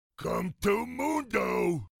Welcome to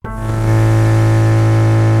Mundo!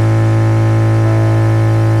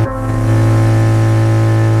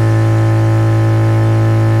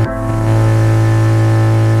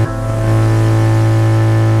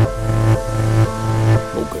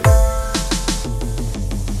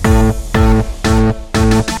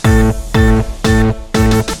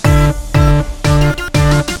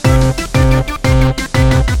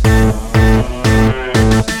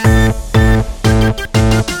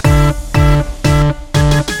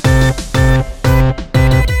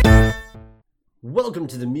 Welcome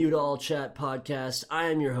to the Mute All Chat podcast. I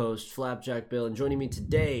am your host, Flapjack Bill, and joining me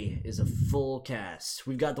today is a full cast.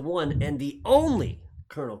 We've got the one and the only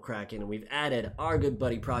Colonel Kraken, and we've added our good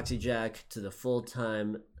buddy Proxy Jack to the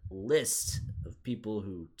full-time list of people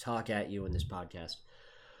who talk at you in this podcast.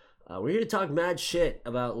 We're here to talk mad shit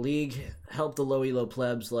about League, help the low elo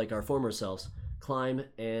plebs like our former selves climb,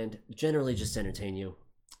 and generally just entertain you.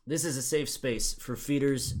 This is a safe space for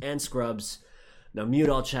feeders and scrubs. Now mute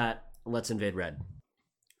all chat. Let's invade red.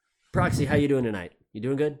 Proxy, how you doing tonight? You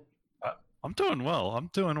doing good? I'm doing well. I'm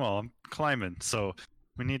climbing, so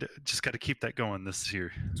we need to just got to keep that going this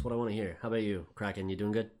year. That's what I want to hear. How about you, Kraken? You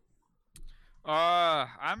doing good?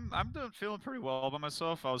 I'm feeling pretty well by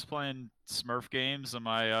myself. I was playing Smurf games on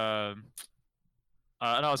my and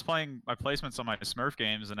I was playing my placements on my Smurf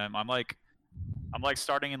games, and I'm like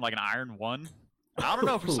starting in like an Iron 1. I don't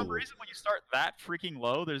know, for some reason when you start that freaking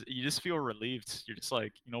low, you just feel relieved. You're just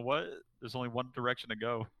like, you know what? There's only one direction to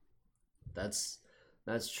go. That's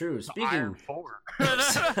true. Iron 4.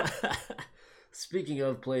 Speaking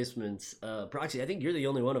of placements, Proxy, I think you're the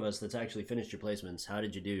only one of us that's actually finished your placements. How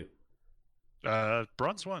did you do?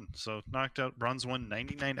 Bronze 1, so knocked out Bronze 1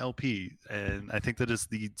 99 LP, and I think that is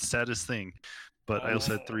the saddest thing. But I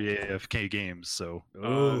also had 3 AFK games, so.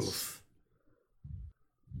 Oof.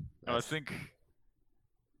 I think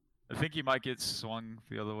you might get swung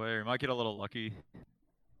the other way, or you might get a little lucky.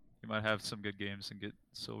 You might have some good games and get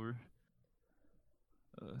silver.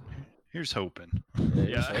 Here's hoping.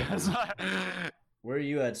 Yeah. Where are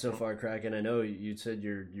you at so far, Kraken? I know you said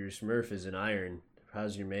your Smurf is an iron.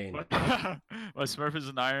 How's your main? My Smurf is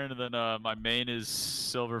an iron, and then my main is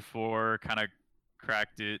silver 4. Kind of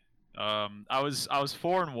cracked it. I was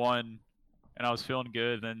 4-1, and I was feeling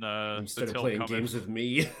good. Then you started playing games with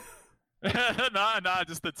me. nah,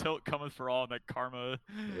 just the tilt coming for all, and that Karma.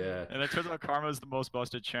 Yeah. And it turns out Karma is the most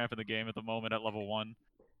busted champ in the game at the moment at level 1.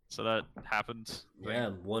 So that happened. Yeah,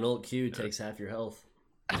 one ult Q takes half your health.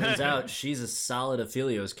 Turns out she's a solid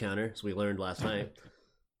Aphelios counter, as we learned last night.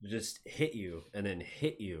 Just hit you, and then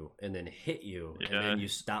hit you, and then hit you, and then you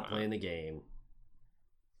stop playing the game.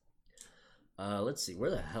 Let's see, where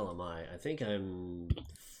the hell am I? I think I'm...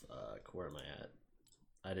 where am I at?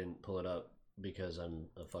 I didn't pull it up because I'm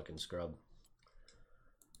a fucking scrub.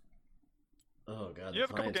 Oh god, you the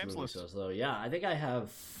have a couple client's games moving left. so slow. Yeah, I think I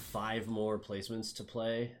have 5 more placements to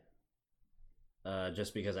play.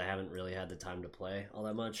 Just because I haven't really had the time to play all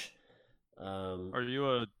that much. Are you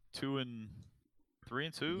a 2-3 and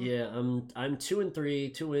 2? Yeah, I'm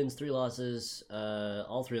 2-3, 2 wins, 3 losses.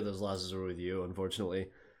 All 3 of those losses were with you, unfortunately.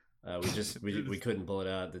 We couldn't pull it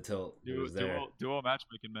out. The tilt was there. Duo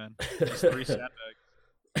matchmaking, man. Just 3 sandbags.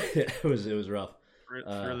 it was rough. 3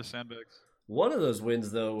 of the sandbags. One of those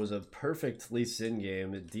wins though was a perfect Lee Sin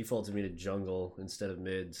game. It defaulted me to jungle instead of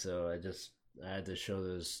mid, so I had to show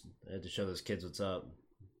those kids what's up.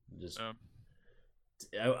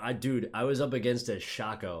 I was up against a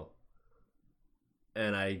Shaco,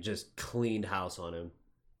 and I just cleaned house on him.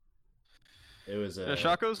 It was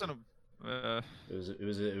Shaco's in a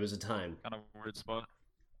it was a time. kind of weird spot.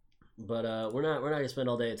 But we're not gonna spend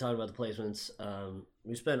all day talking about the placements.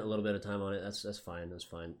 We spent a little bit of time on it. That's fine.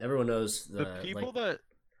 Everyone knows The people that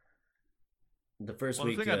the first One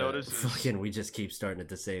week. thing I noticed is- fucking we just keep starting at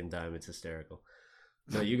the same time. It's hysterical.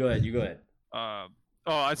 No, you go ahead. I'd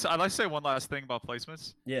like to say one last thing about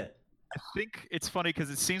placements. Yeah. I think it's funny because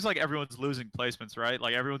it seems like everyone's losing placements, right?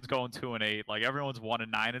 Like everyone's going 2-8, like everyone's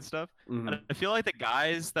 1-9 and stuff. Mhm. And I feel like the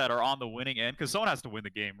guys that are on the winning end, because someone has to win the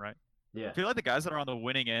game, right? Yeah. I feel like the guys that are on the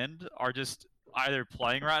winning end are just either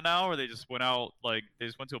playing right now or they just went out, like they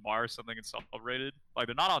just went to a bar or something and celebrated. Like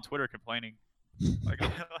they're not on Twitter complaining. Like,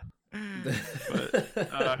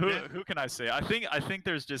 but who can I say? I think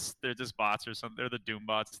they're just bots or something. They're the Doom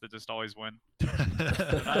bots that just always win.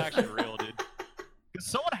 They're not actually real, dude. Because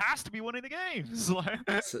someone has to be winning the games. So,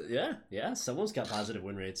 yeah. Someone's got positive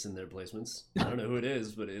win rates in their placements. I don't know who it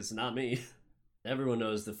is, but it's not me. Everyone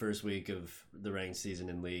knows the first week of the ranked season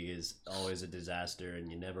in League is always a disaster, and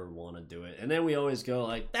you never want to do it. And then we always go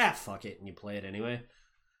like, fuck it, and you play it anyway.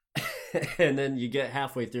 and then you get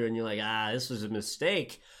halfway through and you're like, this was a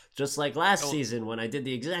mistake, just like last Oh. season when I did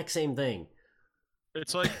the exact same thing.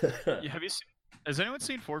 It's like, have you seen? Has anyone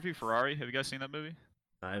seen Ford v Ferrari? Have you guys seen that movie?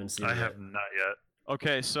 I haven't seen I it yet. have not yet.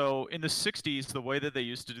 Okay, so in the '60s, the way that they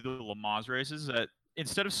used to do the Le Mans races, that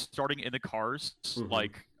instead of starting in the cars Mhm.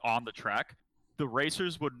 like on the track, the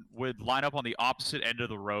racers would line up on the opposite end of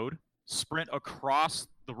the road, sprint across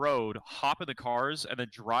the road, hop in the cars, and then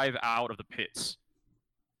drive out of the pits.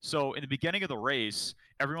 So in the beginning of the race,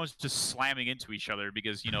 everyone's just slamming into each other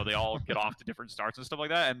because they all get off to different starts and stuff like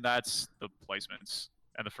that, and that's the placements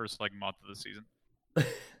and the first month of the season.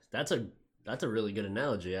 That's a really good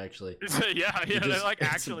analogy, actually. yeah, they just- it's-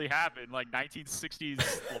 actually happened,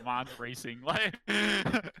 1960s Le Mans racing,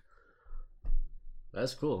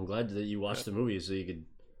 That's cool. I'm glad that you watched the movie so you could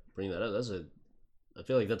bring that up. I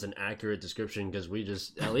feel like that's an accurate description because we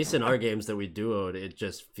just, at least in our games that we duoed, it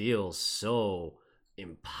just feels so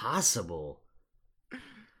impossible.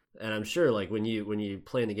 And I'm sure, when you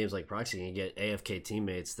play in the games like Proxy, you get AFK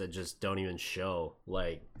teammates that just don't even show.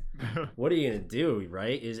 What are you gonna do,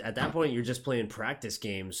 right? Is at that point you're just playing practice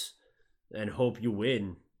games and hope you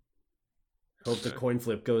win. Hope the coin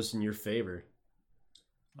flip goes in your favor.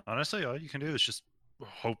 Honestly, all you can do is just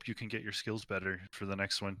hope you can get your skills better for the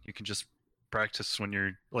next one. You can just practice when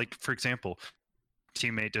you're for example,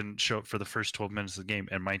 teammate didn't show up for the first 12 minutes of the game,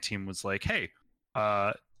 and my team was like, "Hey,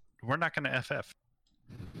 we're not gonna FF,"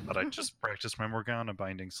 but I just practiced my Morgana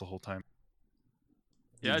bindings the whole time.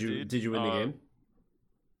 Yeah, Did you win the game?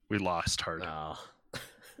 We lost hard, Oh.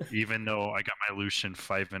 even though I got my Lucian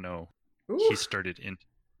 5-0. Ooh. He started in.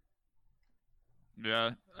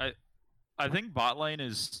 Yeah, I think bot lane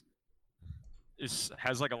has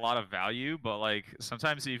a lot of value, but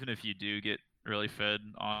sometimes even if you do get really fed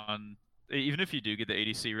even if you do get the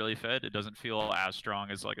ADC really fed, it doesn't feel as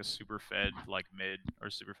strong as a super fed mid or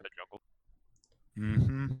super fed jungle.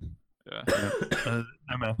 Mm-hmm. Yeah.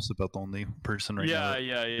 MF's about the only person right now.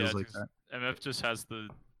 Yeah. feels like just- MF just has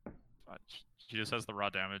she just has the raw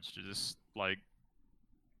damage to just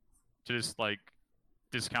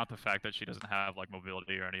discount the fact that she doesn't have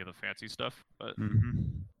mobility or any of the fancy stuff. But Mm-hmm.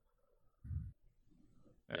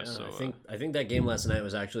 Yeah, so I think that game last night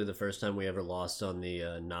was actually the first time we ever lost on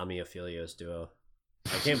the Nami Aphelios duo.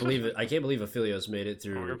 I can't believe it. I can't believe Aphelios made it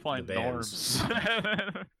through we're playing the bans.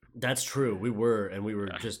 norms. That's true. We were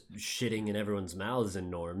just shitting in everyone's mouths in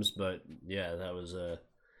norms. But yeah, that was it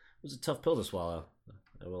was a tough pill to swallow.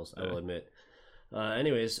 I will admit.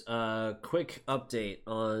 Anyways, quick update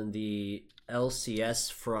on the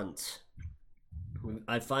LCS front.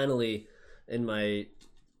 I finally, in my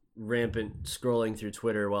rampant scrolling through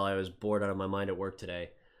Twitter while I was bored out of my mind at work today,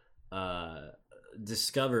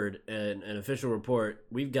 discovered an official report.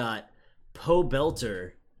 We've got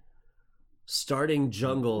Pobelter starting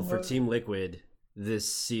jungle for Team Liquid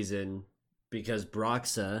this season because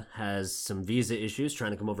Broxa has some visa issues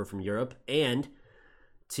trying to come over from Europe, and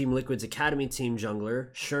Team Liquid's Academy team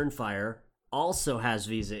jungler, Schernfire, also has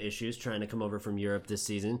visa issues trying to come over from Europe this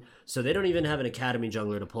season. So they don't even have an Academy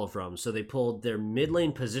jungler to pull from. So they pulled their mid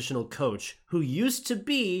lane positional coach, who used to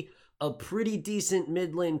be a pretty decent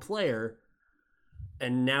mid lane player,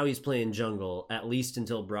 and now he's playing jungle, at least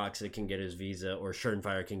until Broxa can get his visa or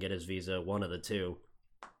Schernfire can get his visa, one of the two.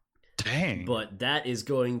 Dang. But that is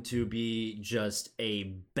going to be just a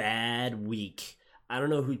bad week. I don't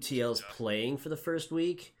know who TL's playing for the first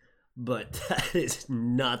week, but that is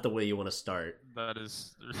not the way you want to start. That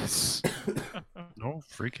is. No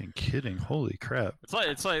freaking kidding. Holy crap. It's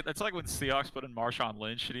like when Seahawks put in Marshawn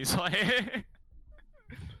Lynch and he's like,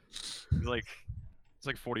 it's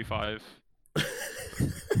like 45.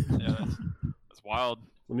 Yeah, that's wild.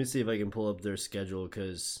 Let me see if I can pull up their schedule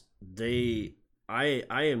because I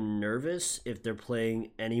am nervous if they're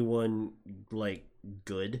playing anyone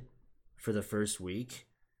good for the first week.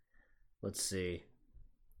 Let's see.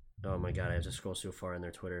 Oh my god, I have to scroll so far in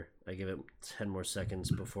their Twitter. I give it 10 more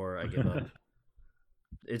seconds before I give up.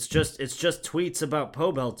 It's just tweets about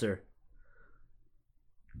Pobelter.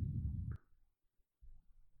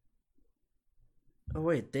 Oh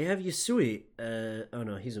wait, they have Yusui. Oh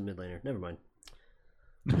no, he's a mid laner. Never mind.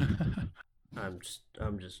 I'm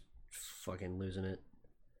just fucking losing it.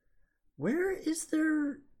 Where is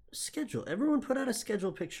their schedule? Everyone put out a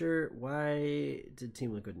schedule picture. Why did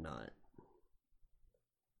Team Liquid not?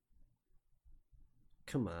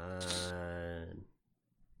 Come on.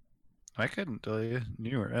 I couldn't tell you.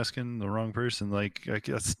 You were asking the wrong person. I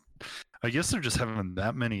guess they're just having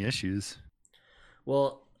that many issues.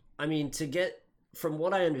 Well, I mean, from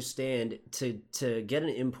what I understand, to get an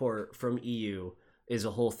import from EU is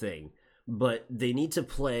a whole thing, but they need to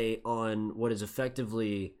play on what is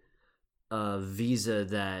effectively a visa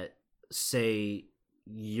that, say,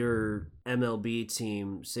 your MLB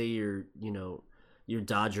team, say your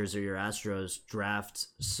Dodgers or your Astros draft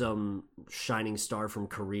some shining star from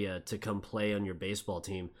Korea to come play on your baseball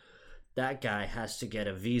team, that guy has to get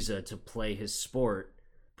a visa to play his sport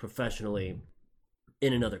professionally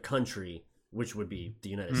in another country, which would be the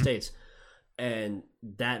United States. And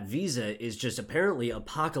that visa is just apparently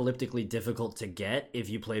apocalyptically difficult to get if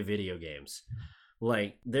you play video games.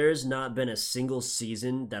 Like, there's not been a single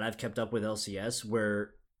season that I've kept up with LCS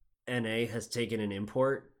where NA has taken an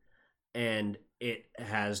import and it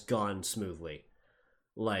has gone smoothly.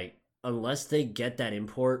 Like, unless they get that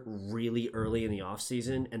import really early in the off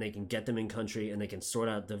season and they can get them in country and they can sort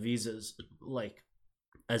out the visas like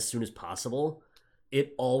as soon as possible,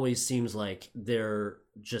 it always seems like they're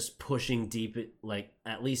just pushing deep, like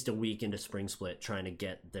at least a week into spring split, trying to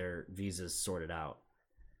get their visas sorted out.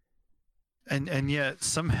 And yet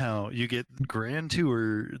somehow you get Grand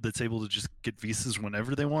Tour that's able to just get visas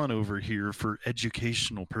whenever they want over here for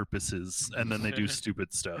educational purposes, and then they do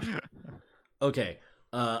stupid stuff. Okay,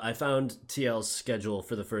 I found TL's schedule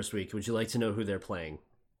for the first week. Would you like to know who they're playing?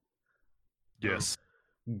 Yes.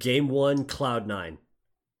 Game 1, Cloud9.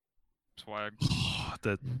 Swag.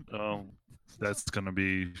 That's gonna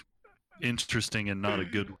be interesting and not a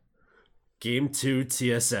good. Game 2,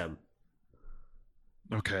 TSM.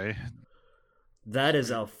 Okay. That is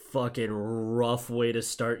a fucking rough way to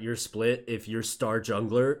start your split if your star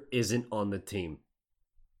jungler isn't on the team.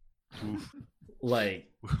 Oof. Like,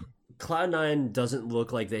 Cloud9 doesn't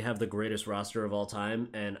look like they have the greatest roster of all time,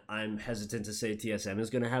 and I'm hesitant to say TSM is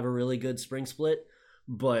going to have a really good spring split,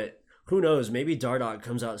 but who knows? Maybe Dardoch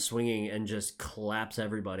comes out swinging and just claps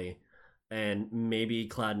everybody, and maybe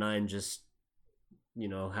Cloud9 just,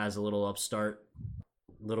 has a little upstart,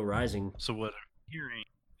 little rising. So what I'm hearing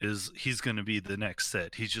is he's going to be the next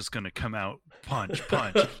set. He's just going to come out, punch,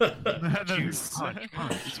 punch, He's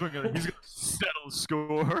gonna settle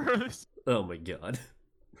scores. Oh my god.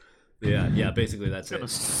 Yeah, basically that's He's gonna it.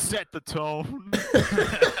 set the tone.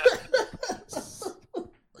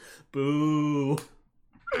 Boo.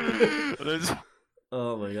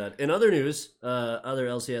 Oh my god. In other news, other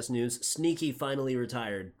LCS news, Sneaky finally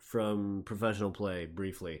retired from professional play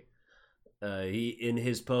briefly. He, in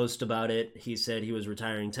his post about it, he said he was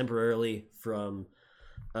retiring temporarily from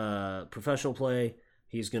professional play.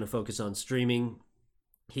 He's going to focus on streaming.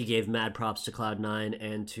 He gave mad props to Cloud9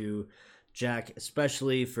 and to Jack,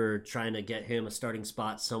 especially for trying to get him a starting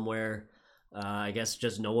spot somewhere. I guess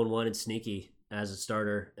just no one wanted Sneaky as a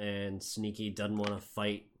starter, and Sneaky doesn't want to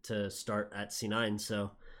fight to start at C9, so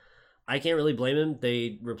I can't really blame him.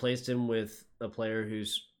 They replaced him with a player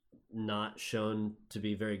who's not shown to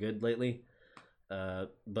be very good lately.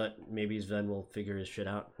 But maybe Sven will figure his shit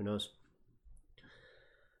out. Who knows?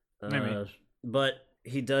 Maybe. But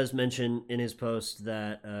he does mention in his post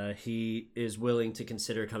that he is willing to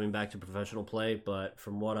consider coming back to professional play. But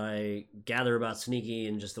from what I gather about Sneaky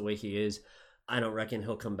and just the way he is, I don't reckon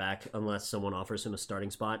he'll come back unless someone offers him a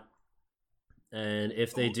starting spot. And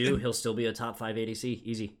if they do, he'll still be a top 5 ADC.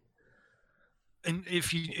 Easy. And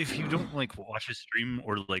if you don't like watch his stream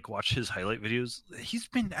or like watch his highlight videos, he's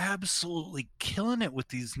been absolutely killing it with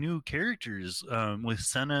these new characters. With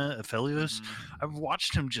Senna, Aphelios, I've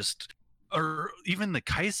watched him or even the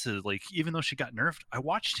Kai'Sa. Like, even though she got nerfed, I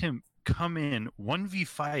watched him come in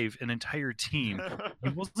 1v5 an entire team. He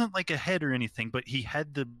wasn't like ahead or anything, but he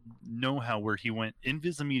had the know-how where he went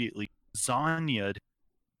invis immediately, Zanya'd,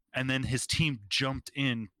 and then his team jumped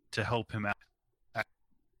in to help him out.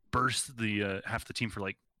 Burst the half the team for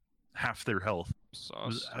like half their health. It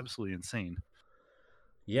was absolutely insane.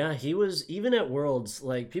 Yeah, he was, even at Worlds,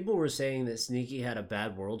 like, people were saying that Sneaky had a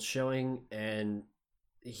bad Worlds showing, and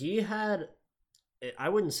he had, I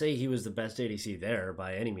wouldn't say he was the best ADC there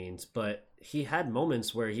by any means, but he had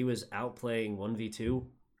moments where he was outplaying 1v2,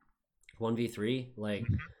 1v3. Like,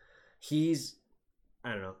 he's,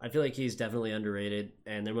 I don't know, I feel like he's definitely underrated,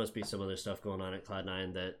 and there must be some other stuff going on at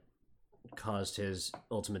Cloud9 that caused his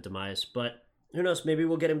ultimate demise, but who knows, maybe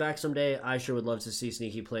we'll get him back someday. I sure would love to see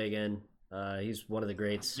Sneaky play again. He's one of the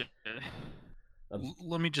greats.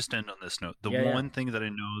 Let me just end on this note. The Yeah. one thing that I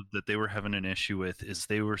know that they were having an issue with is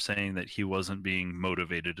they were saying that he wasn't being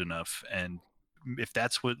motivated enough, and if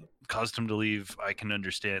that's what caused him to leave, I can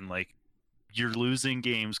understand. Like, you're losing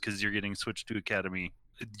games because you're getting switched to Academy,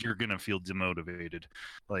 you're gonna feel demotivated.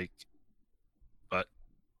 Like, but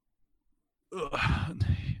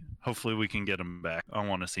hopefully we can get him back. I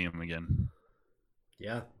want to see him again.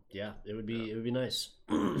 Yeah, it would be nice.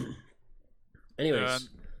 Anyways,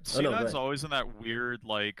 C9's always in that weird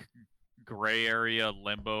like gray area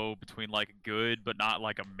limbo between like good but not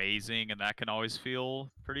like amazing, and that can always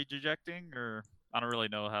feel pretty dejecting. Or I don't really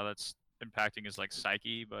know how that's impacting his like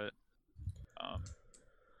psyche, but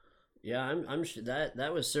Yeah, I'm sure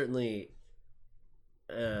that was certainly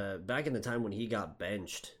back in the time when he got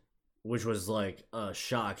benched, which was like a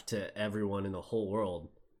shock to everyone in the whole world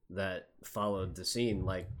that followed the scene.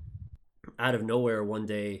 Like out of nowhere, one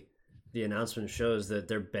day, the announcement shows that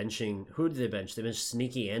they're benching. Who did they bench? They benched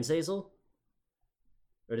Sneaky and Zazel,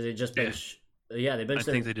 or did they just bench? Yeah, they benched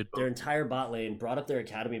think they did their both. entire bot lane, brought up their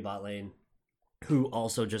academy bot lane, who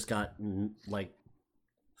also just got like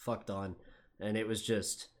fucked on, and it was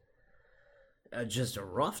just a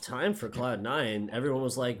rough time for Cloud9. Everyone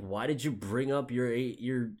was like, "Why did you bring up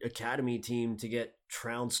your academy team to get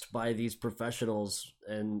trounced by these professionals?"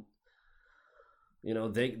 And you know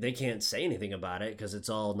they can't say anything about it because it's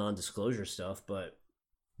all non-disclosure stuff. But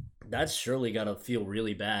that's surely got to feel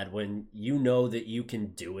really bad when you know that you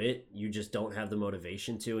can do it, you just don't have the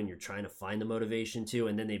motivation to, and you're trying to find the motivation to,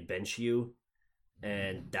 and then they bench you,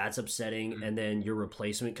 and that's upsetting. And then your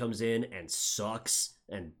replacement comes in and sucks,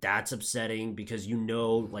 and that's upsetting because you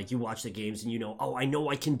know, like you watch the games and you know, oh, I know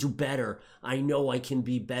I can do better. I know I can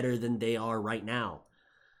be better than they are right now.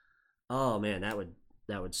 Oh man, that would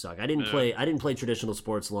suck. I didn't play traditional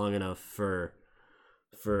sports long enough for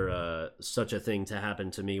such a thing to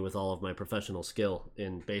happen to me with all of my professional skill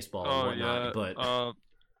in baseball and whatnot. But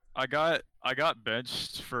I got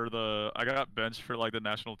benched for like the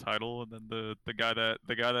national title, and then the guy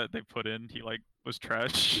that they put in, he like was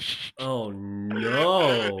trash. Oh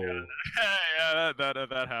no! Yeah,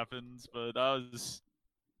 that happens, but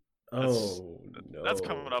that's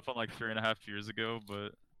coming up on like 3.5 years ago.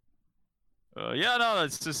 But yeah, no,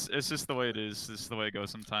 it's just the way it is. It's the way it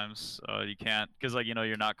goes sometimes. You can't, because like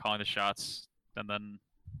you're not calling the shots, and then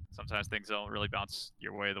sometimes things don't really bounce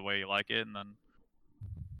your way the way you like it, and then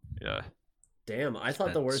yeah. Damn, I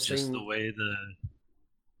thought the worst just thing. the way the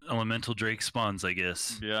elemental drake spawns, I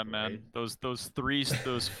guess. Yeah, man. Right. Those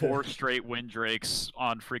 4 straight win drakes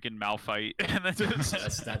on freaking Malphite.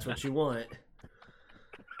 That's what you want.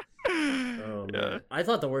 Oh man. Yeah. I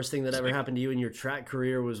thought the worst thing that ever happened to you in your track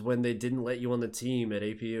career was when they didn't let you on the team at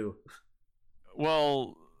APU.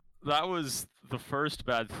 Well, that was the first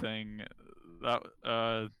bad thing. That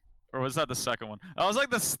or was that the second one? That was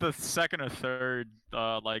like the second or third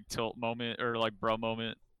like tilt moment or like bro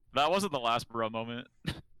moment. That wasn't the last bro moment.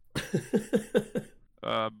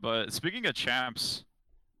 But speaking of champs,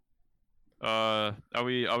 are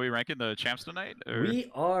we ranking the champs tonight? Or? We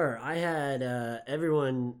are. I had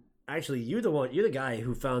everyone. Actually, you're the guy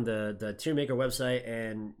who found the Tier Maker website,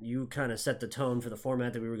 and you kind of set the tone for the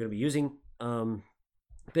format that we were going to be using.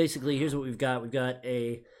 Basically, here's what we've got. We've got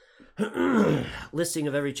a listing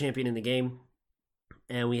of every champion in the game,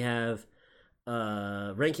 and we have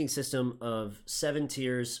a ranking system of 7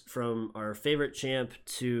 tiers from our favorite champ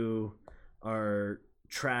to our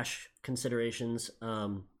trash considerations.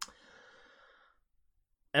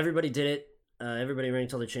 Everybody did it. Everybody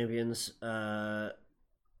ranked all the champions.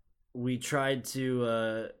 We tried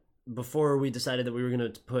to before we decided that we were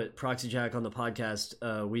going to put Proxy Jack on the podcast.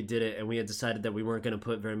 We did it, and we had decided that we weren't going to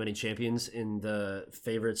put very many champions in the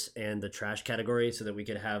favorites and the trash category, so that we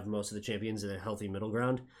could have most of the champions in a healthy middle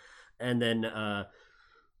ground. And then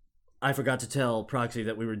I forgot to tell Proxy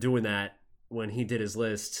that we were doing that when he did his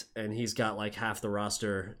list, and he's got like half the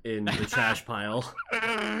roster in the trash pile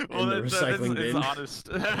in the recycling bin. It's honest.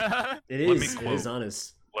 It is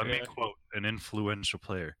honest. Let me quote an influential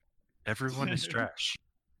player. Everyone is trash.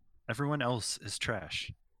 Everyone else is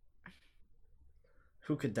trash.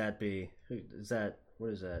 Who could that be? Who is that?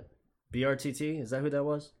 What is that? BRTT? Is that who that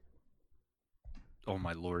was? Oh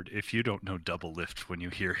my lord! If you don't know Double Lift when you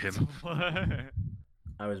hear him, I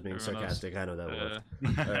was being Everyone sarcastic. I know that was.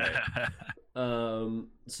 Yeah. All right.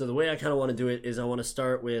 So the way I kind of want to do it is I want to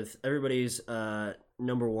start with everybody's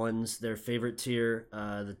number ones, their favorite tier,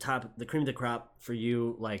 the cream of the crop for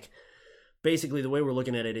you. Like, basically, the way we're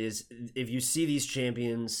looking at it is if you see these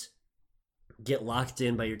champions get locked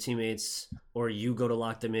in by your teammates, or you go to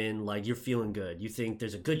lock them in, like you're feeling good. You think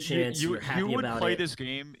there's a good chance you're happy you would about play it. this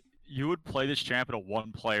game. You would play this champ in a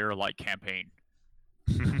 1-player like campaign.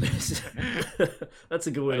 That's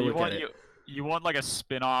a good way to look at it. You want like a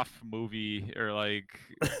spin-off movie, or like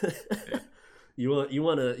you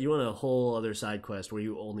want a whole other side quest where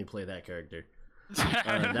you only play that character.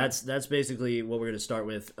 That's basically what we're gonna start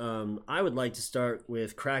with. I would like to start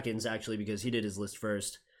with Kraken's actually, because he did his list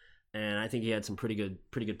first, and I think he had some pretty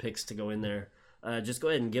good picks to go in there. Just go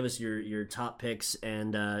ahead and give us your top picks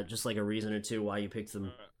and just like a reason or two why you picked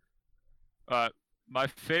them. my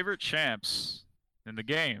favorite champs in the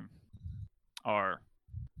game are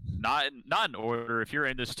not in order. If you're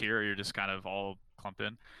in this tier, you're just kind of all clumped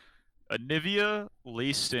in. Anivia,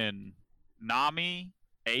 Lee Sin, Nami,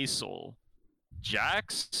 Aesol,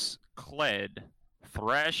 Jax, Kled,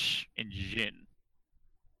 Thresh, and Jhin.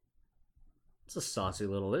 It's a saucy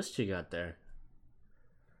little list you got there.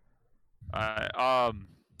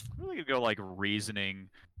 Really gonna go like reasoning.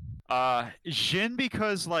 Jhin,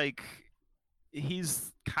 because like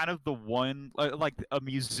he's kind of the one like a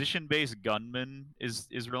musician-based gunman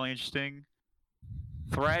is really interesting.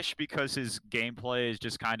 Thresh, because his gameplay is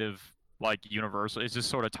just kind of like universal. It's just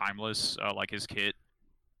sort of timeless, like his kit.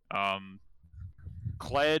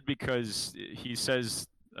 Kled, because he says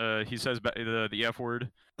the F word.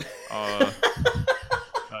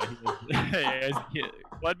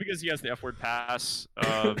 Kled, because he has the F word pass.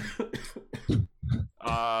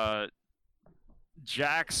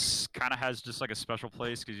 Jax kind of has just like a special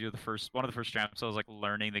place because you're one of the first champs I was like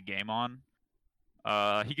learning the game on.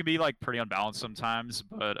 He can be like pretty unbalanced sometimes,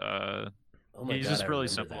 but he's just really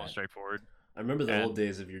simple and straightforward. I remember the old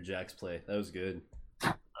days of your Jax play. That was good.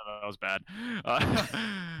 That was bad.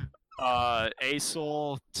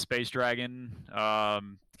 Aesol, Space Dragon.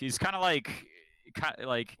 He's kind of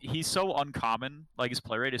like he's so uncommon. Like his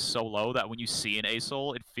play rate is so low that when you see an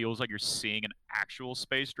Aesol, it feels like you're seeing an actual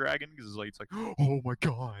Space Dragon because it's like, oh my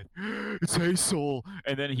god, it's Aesol.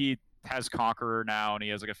 And then he has Conqueror now, and he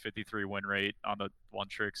has like a 53 win rate on the one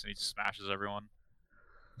tricks, and he smashes everyone.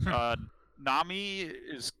 Nami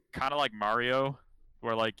is kind of like Mario,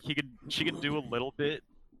 where like she can do a little bit.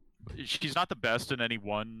 She's not the best in any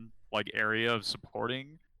one like area of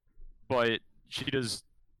supporting, but she does.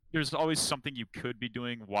 There's always something you could be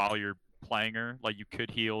doing while you're playing her. Like you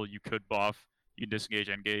could heal, you could buff, you can disengage,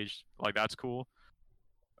 engage. Like that's cool.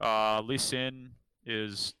 Lee Sin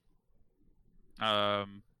is I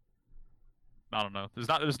don't know.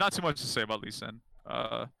 There's not too much to say about Lee Sin.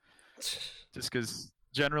 Just because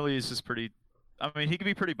generally he's just pretty. I mean, he can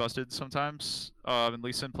be pretty busted sometimes. And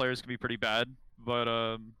Lee Sin players can be pretty bad,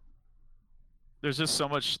 but there's just so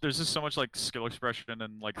much like skill expression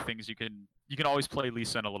and like things you can always play Lee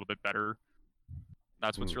Sin a little bit better.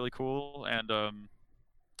 That's what's really cool. And then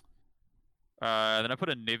I put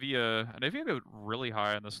Anivia. Anivia go really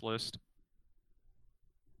high on this list.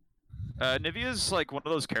 Nivea's like one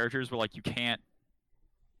of those characters where like you can't.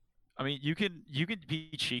 I mean, you can be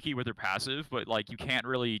cheeky with her passive, but like you can't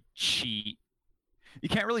really cheat. You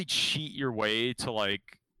can't really cheat your way to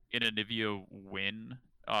like an Anivia win.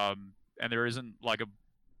 And there isn't a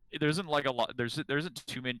lot. There isn't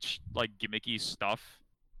too much like gimmicky stuff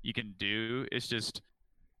you can do. It's just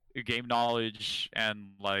game knowledge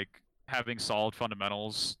and like having solid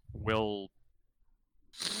fundamentals will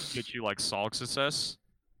get you like solid success.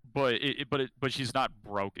 But she's not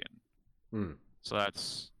broken. So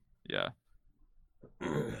that's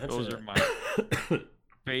those are my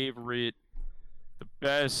favorite, the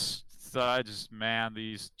best.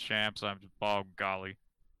 These champs. Oh golly.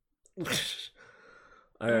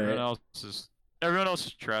 Everyone else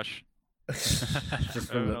is trash.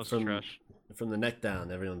 Just from the neck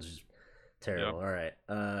down, everyone's just terrible. Yep.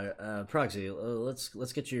 All right, Proxy,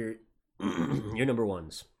 let's get your your number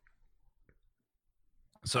ones.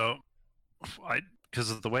 So,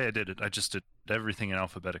 because of the way I did it, I just did everything in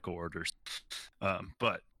alphabetical orders.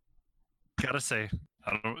 But gotta say,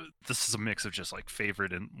 this is a mix of just like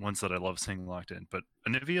favorite and ones that I love seeing locked in. But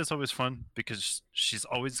Anivia is always fun because she's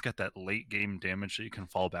always got that late game damage that you can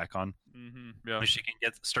fall back on. Yeah, if she can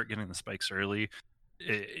start getting the spikes early,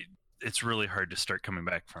 it's really hard to start coming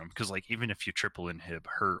back from. Because like even if you triple inhib,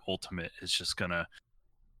 her ultimate is just gonna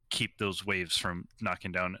keep those waves from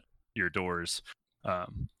knocking down your doors.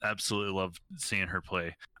 Absolutely love seeing her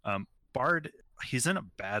play. Bard, he's in a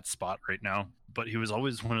bad spot right now, but he was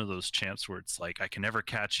always one of those champs where it's like I can never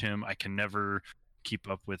catch him, I can never keep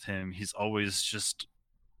up with him. He's always just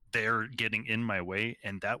there getting in my way,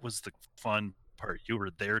 and that was the fun part. You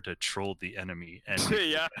were there to troll the enemy, and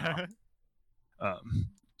yeah.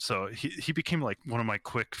 So he became like one of my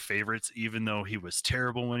quick favorites, even though he was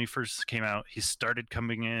terrible when he first came out. He started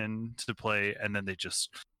coming in to play, and then they just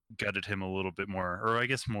gutted him a little bit more, or I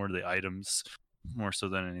guess more the items, more so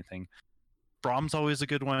than anything. Braum's always a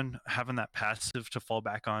good one. Having that passive to fall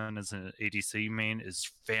back on as an ADC main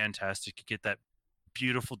is fantastic. You get that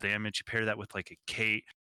beautiful damage. You pair that with like a Kate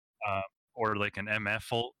or like an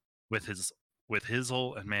MF ult with his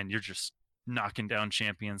ult, and man, you're just knocking down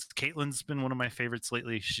champions. Caitlyn's been one of my favorites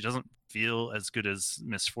lately. She doesn't feel as good as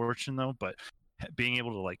Miss Fortune though, but being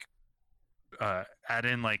able to like add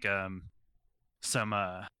in like some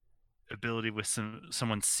ability with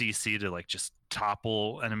someone's CC to like just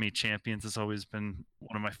topple enemy champions has always been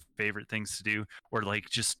one of my favorite things to do. Or like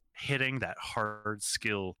just hitting that hard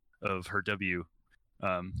skill of her W.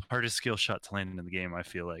 Hardest skill shot to land in the game, I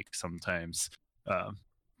feel like sometimes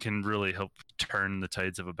can really help turn the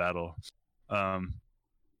tides of a battle.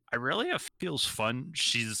 Irelia feels fun.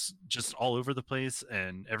 She's just all over the place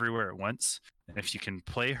and everywhere at once. And if you can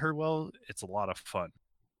play her well, it's a lot of fun.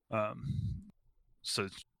 So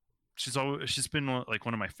she's been like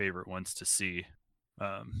one of my favorite ones to see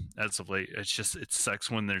as of late. It's just it sucks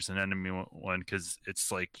when there's an enemy one because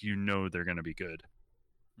it's like they're gonna be good.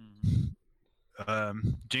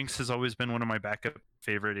 Jinx has always been one of my backup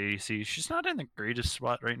favorite ADC. She's not in the greatest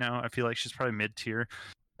spot right now. I feel like she's probably mid tier,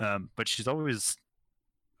 but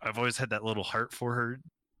I've always had that little heart for her,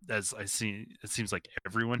 as I see. It seems like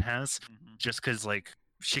everyone has, just because like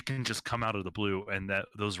she can just come out of the blue, and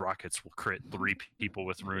those rockets will crit 3 people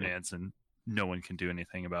with Runaan's, and no one can do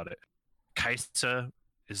anything about it. Kai'Sa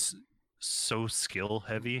is so skill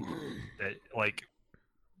heavy that like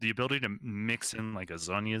the ability to mix in like a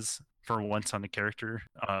Zhonya's for once on a character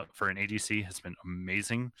for an ADC has been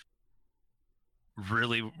amazing.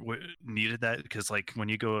 Really needed that because like when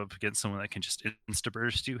you go up against someone that can just insta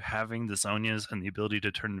burst you, having the Zhonya's and the ability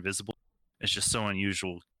to turn invisible is just so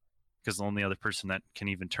unusual, because the only other person that can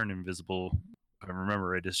even turn invisible, if I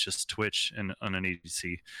remember it, is just Twitch and on an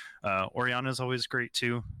ADC. Orianna's always great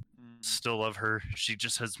too. Still love her. She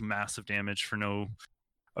just has massive damage for no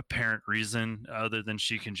apparent reason other than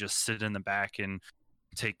she can just sit in the back and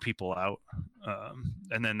take people out.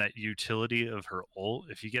 And then that utility of her ult,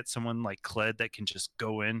 if you get someone like Kled that can just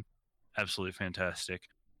go in, absolutely fantastic.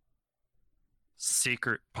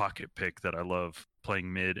 Secret pocket pick that I love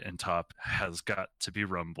playing mid and top has got to be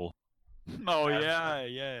Rumble. Oh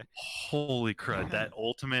yeah. Holy crud, that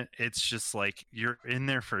ultimate, it's just like you're in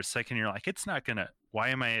there for a second, you're like, it's not gonna, why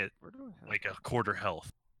am I at like a quarter health?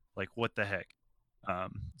 Like what the heck?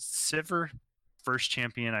 Sivir, first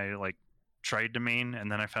champion I like tried to main,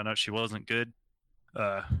 and then I found out she wasn't good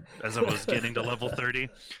as I was getting to level 30.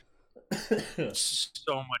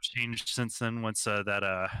 So much changed since then once that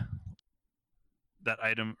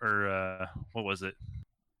item, or what was it?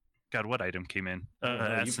 God, what item came in?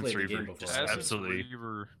 Essence Reaver. Just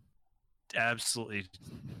absolutely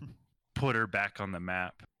put her back on the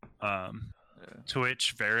map.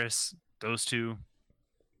 Twitch, Varus, those two,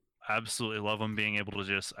 absolutely love them. Being able to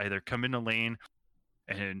just either come into lane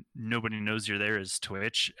and nobody knows you're there as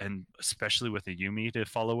Twitch, and especially with a Yuumi to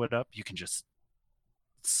follow it up, you can just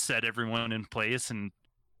set everyone in place and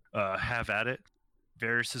have at it.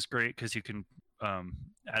 Varus is great because you can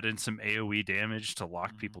add in some AoE damage to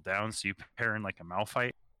lock people down, so you pair in like a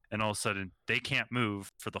Malphite, and all of a sudden they can't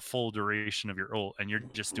move for the full duration of your ult, and you're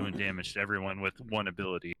just doing damage to everyone with one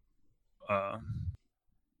ability. And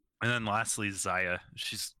then lastly, Xayah.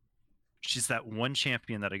 She's that one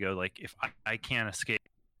champion that I go like, if I can't escape,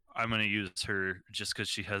 I'm gonna use her just because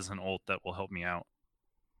she has an ult that will help me out.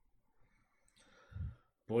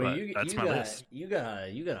 Boy, you got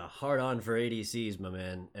a hard on for ADCs, my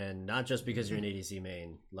man, and not just because you're an ADC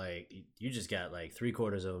main. Like you just got like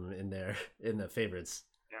 3/4 of them in there in the favorites.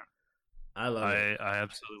 Yeah, I love it. I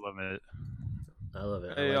absolutely love it. I love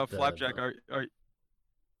it. Hey, Flapjack, are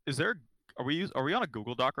we on a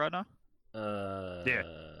Google Doc right now?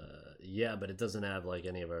 Yeah, but it doesn't have like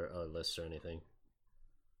any of our lists or anything.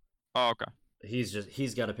 Oh, okay.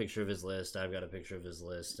 He's got a picture of his list. I've got a picture of his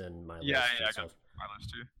list and my list. Yeah, I got my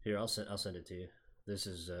list too. Here, I'll send it to you. This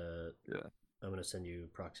is yeah. I'm gonna send you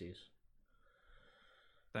proxies.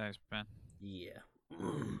 Thanks, man. Yeah.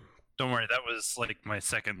 Don't worry, that was like my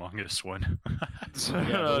second longest one. Yeah,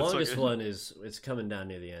 the longest one it's coming down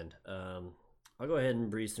near the end. I'll go ahead and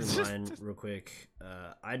breeze through mine real quick.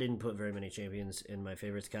 I didn't put very many champions in my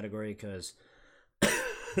favorites category because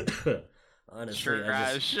honestly,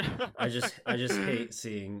 I just hate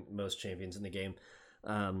seeing most champions in the game.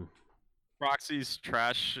 Proxy's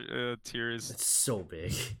trash tiers. It's so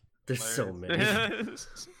big. There's so many.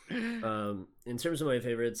 In terms of my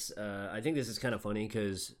favorites, I think this is kind of funny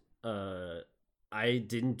because I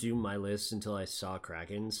didn't do my list until I saw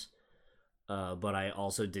Kraken's. But I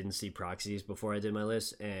also didn't see Proxies before I did my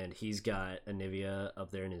list, and he's got Anivia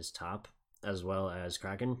up there in his top, as well as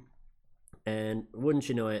Kraken. And wouldn't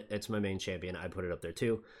you know it, it's my main champion. I put it up there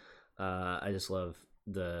too. I just love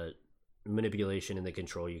the manipulation and the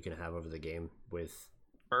control you can have over the game with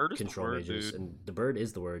control mages. And the bird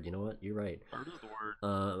is the word. You know what? You're right. Bird is the word.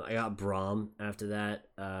 I got Braum after that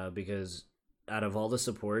because out of all the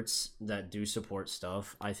supports that do support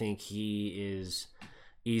stuff, I think he is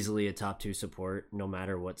easily a top 2 support no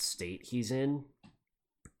matter what state he's in.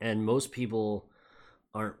 and most people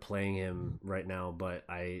aren't playing him right now. But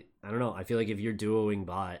I don't know. I feel like if you're duoing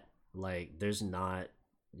bot, like there's not,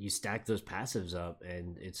 you stack those passives up,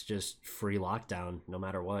 and it's just free lockdown no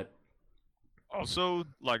matter what. Also,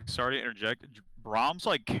 like, sorry to interject, Brahm's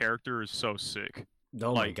like character is so sick.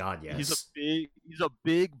 Oh my Like, god, yes. he's a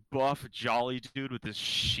big buff jolly dude with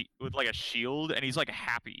with like a shield, and he's like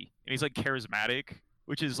happy and he's like charismatic,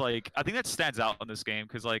 which is like I think that stands out in this game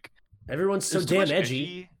because like Everyone's so there's too damn much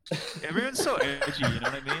edgy. Everyone's so edgy, you know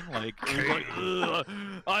what I mean? Like, it was like, "Ugh,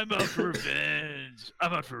 I'm out for revenge.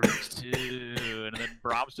 I'm out for revenge too. And then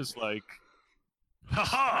Brahm's just like,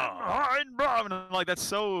 haha, I'm Brahm. And I'm like, that's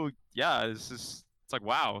so, yeah, it's like,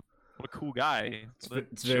 wow, what a cool guy.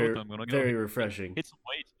 It's very refreshing. Hit some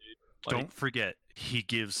weight, dude. Like, Don't forget, he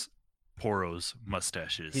gives Poros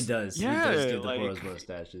mustaches. He does. Yeah, he does give like- the Poros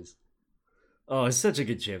mustaches. Oh, it's such a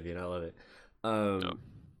good champion. I love it.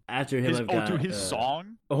 After him, I've got dude, his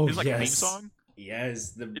song, Oh, his like yes. theme song,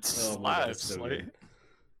 Yes, it oh my God, it's slaps. so Like, good.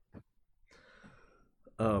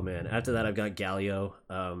 Oh man! After that, I've got Galio.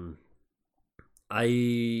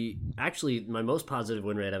 I actually my most positive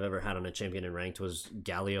win rate I've ever had on a champion in ranked was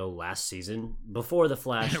Galio last season before the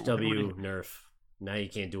Flash W nerf. Now you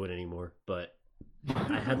can't do it anymore, but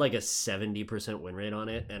I had like a 70% win rate on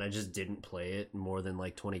it, and I just didn't play it more than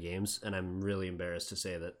like 20 games, and I'm really embarrassed to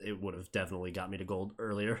say that it would have definitely got me to gold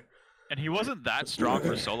earlier. and he wasn't that strong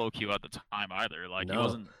for solo queue at the time either. Like, he No.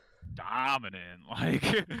 wasn't dominant. Like,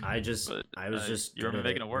 I was But, just you were good at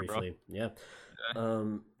making it work, bro. briefly. Yeah.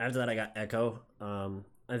 After that, I got Echo.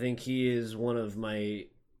 I think he is one of my.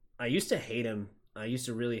 I used to hate him. I used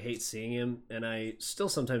to really hate seeing him, and I still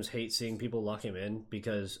sometimes hate seeing people lock him in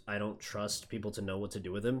because I don't trust people to know what to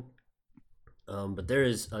do with him. But there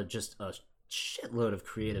is just a shitload of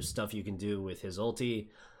creative stuff you can do with his ulti,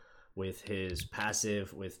 with his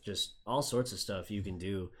passive, with just all sorts of stuff you can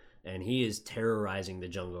do, and he is terrorizing the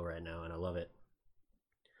jungle right now, and I love it.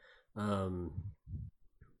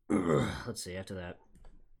 Let's see. After that,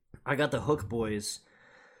 I got the Hook boys.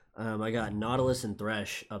 I got Nautilus and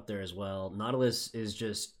Thresh up there as well. Nautilus is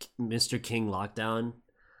just Mr. King Lockdown,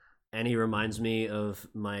 and he reminds me of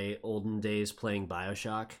my olden days playing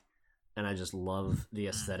BioShock, and I just love the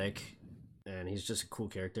aesthetic, and he's just a cool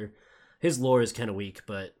character. His lore is kind of weak,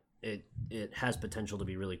 but it has potential to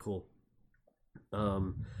be really cool.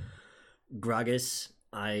 Gragas,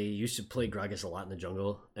 I used to play Gragas a lot in the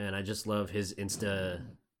jungle, and I just love his insta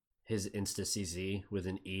CC with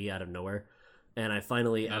an E out of nowhere. And I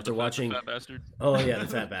finally, after watching, fat bastard. oh yeah, the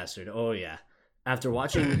fat bastard, oh yeah, after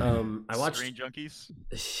watching, I watched, Screen junkies.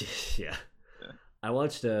 yeah, I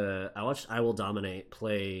watched I Will Dominate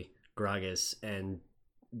play Gragas and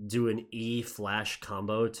do an E flash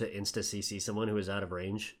combo to insta CC someone who was out of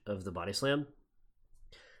range of the body slam.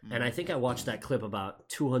 And I think I watched that clip about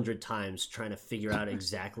 200 times trying to figure out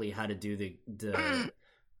exactly how to do the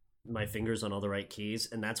my fingers on all the right keys,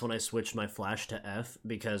 and that's when I switched my flash to F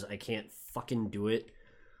because I can't fucking do it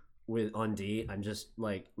on D. I'm just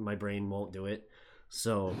like, my brain won't do it.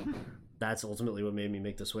 So that's ultimately what made me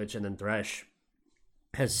make the switch. And then Thresh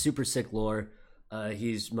has super sick lore.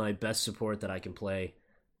 He's my best support that I can play.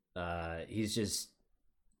 He's just,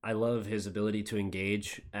 I love his ability to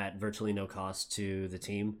engage at virtually no cost to the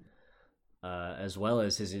team, as well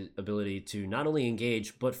as his ability to not only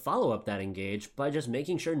engage, but follow up that engage by just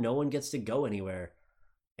making sure no one gets to go anywhere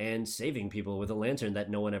and saving people with a lantern that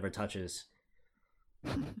no one ever touches.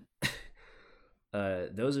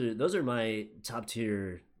 Those are my top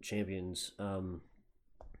tier champions. I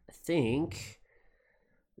think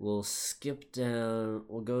we'll skip down.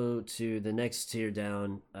 We'll go to the next tier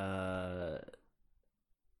down.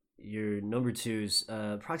 Your number twos.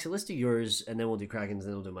 Proxy, let's do yours, and then we'll do Krakens, and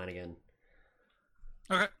then we'll do mine again.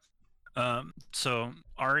 Okay. So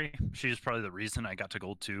Ari, she's probably the reason I got to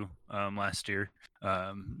gold 2 last year.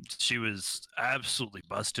 She was absolutely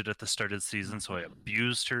busted at the start of the season, so I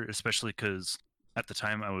abused her, especially because at the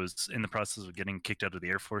time I was in the process of getting kicked out of the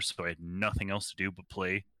Air Force, so I had nothing else to do but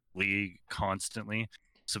play League constantly.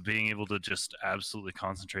 So being able to just absolutely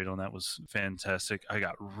concentrate on that was fantastic. I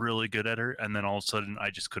got really good at her, and then all of a sudden I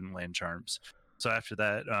just couldn't land charms. So after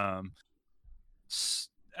that,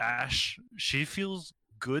 Ash, she feels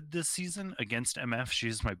good this season against MF.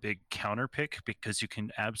 She's my big counter pick because you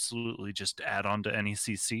can absolutely just add on to any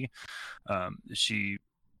CC. She's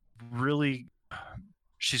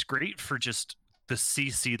great for just the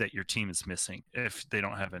CC that your team is missing if they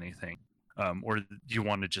don't have anything, or you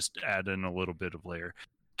want to just add in a little bit of layer.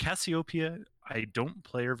 Cassiopeia, I don't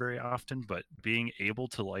play her very often, but being able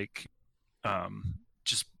to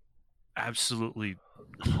just absolutely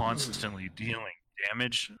constantly dealing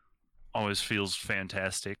damage always feels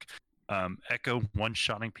fantastic. Echo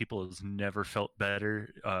one-shotting people has never felt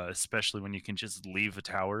better, especially when you can just leave a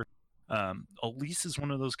tower. Elise is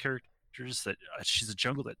one of those characters that she's a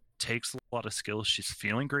jungle that takes a lot of skills. She's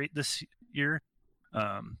feeling great this year.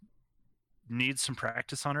 Needs some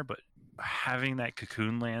practice on her, but having that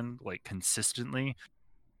cocoon land like consistently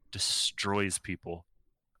destroys people.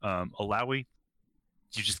 Alawi,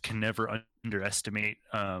 you just can never underestimate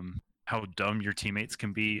how dumb your teammates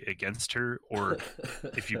can be against her, or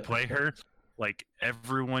if you play her, like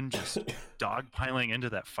everyone just dogpiling into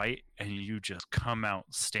that fight and you just come out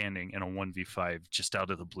standing in a 1v5 just out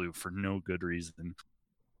of the blue for no good reason.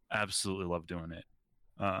 Absolutely love doing it.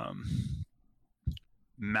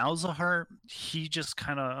 Malzahar, he just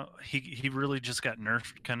kind of he really just got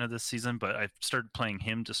nerfed kind of this season, but I started playing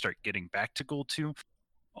him to start getting back to gold 2.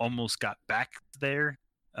 Almost got back there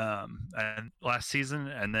and last season,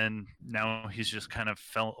 and then now he's just kind of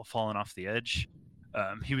fallen off the edge.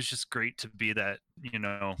 He was just great to be that,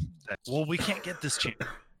 that, well, we can't get this champ.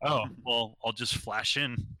 Oh, well, I'll just flash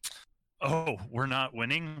in. Oh, we're not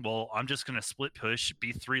winning? Well, I'm just going to split push,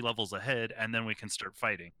 be 3 levels ahead, and then we can start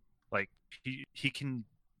fighting. Like,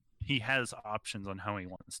 he has options on how he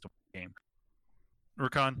wants to win the game.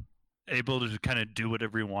 Rakan, able to kind of do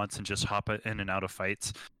whatever he wants and just hop in and out of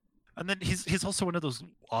fights. And then he's also one of those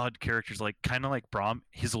odd characters, like kind of like Braum.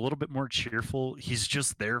 He's a little bit more cheerful. He's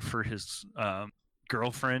just there for his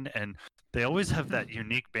girlfriend, and they always have that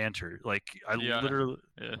unique banter. Like I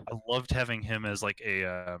loved having him as like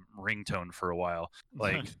a ringtone for a while.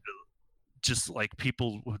 Like just like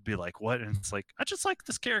people would be like, "What?" And it's like, I just like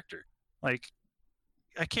this character. Like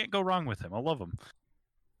I can't go wrong with him. I love him.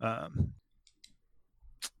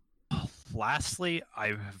 Lastly,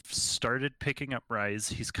 I've started picking up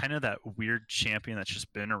Ryze. He's kind of that weird champion that's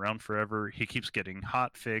just been around forever. He keeps getting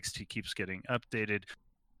hot fixed. He keeps getting updated.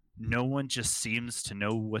 No one just seems to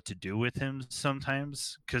know what to do with him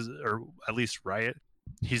sometimes, or at least Riot.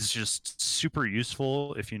 He's just super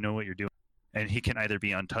useful if you know what you're doing. And he can either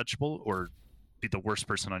be untouchable or be the worst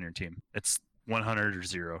person on your team. It's 100 or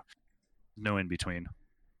 0. No in between.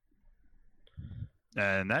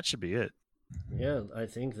 And that should be it. Yeah, I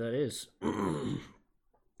think that is.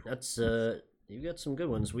 That's you got some good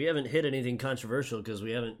ones. We haven't hit anything controversial because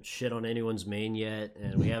we haven't shit on anyone's main yet,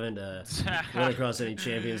 and we haven't run across any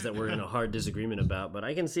champions that we're in a hard disagreement about. But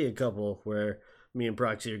I can see a couple where me and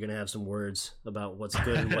Proxy are gonna have some words about what's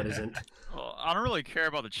good and what isn't. Well, I don't really care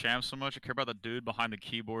about the champ so much. I care about the dude behind the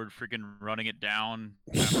keyboard freaking running it down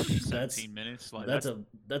after 17 minutes. Like that's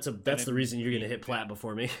the reason you're gonna hit plat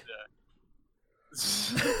before me.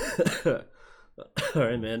 Yeah. All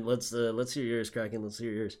right, man. Let's hear yours, Kraken. Let's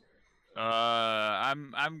hear yours.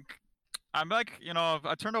 I'm like,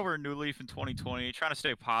 I turned over a new leaf in 2020, trying to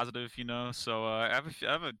stay positive, So I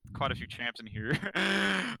have quite a few champs in here.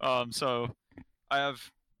 So I have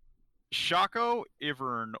Shaco,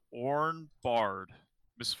 Ivern, Ornn, Bard,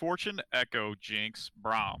 Misfortune, Echo, Jinx,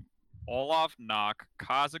 Braum, Olaf, Nock,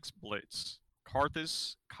 Kha'Zix, Blitz,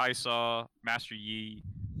 Karthus, Kai'Sa, Master Yi,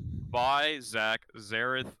 Vi, Zac,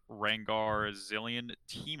 Xerath, Rengar, Zillion,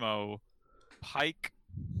 Teemo, Pyke,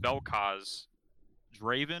 Vel'Koz,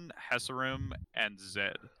 Draven, Hecarim, and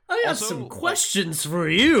Zed. I have some questions for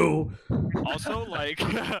you. Also, like,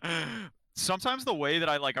 sometimes the way that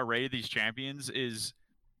I array these champions is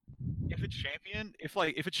if a champion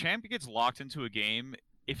gets locked into a game,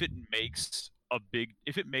 if it makes a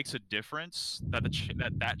difference that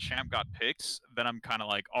that champ got picked, then I'm kind of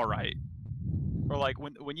like, all right. Or like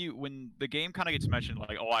when the game kind of gets mentioned,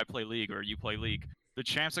 like, oh, I play League or you play League, the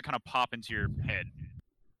champs that kind of pop into your head,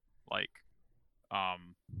 like,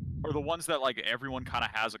 or the ones that like everyone kind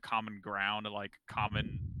of has a common ground and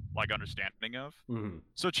common understanding of. Mm-hmm.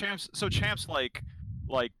 So champs like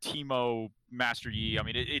Teemo, Master Yi. I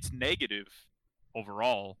mean, it's negative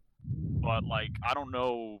overall, but I don't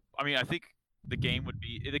know. I mean, I think the game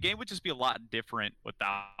would just be a lot different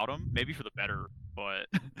without them. Maybe for the better, but.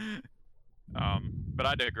 But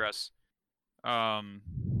I digress.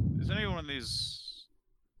 Is any one of these?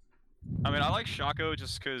 I mean, I like Shaco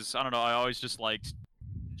just because I don't know. I always just liked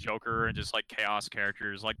Joker and just chaos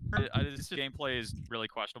characters. This gameplay is really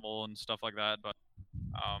questionable and stuff like that. But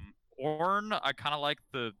Ornn, I kind of like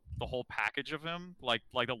the whole package of him, like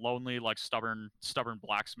the lonely, stubborn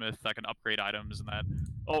blacksmith that can upgrade items and that.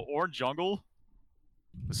 Oh, Ornn jungle,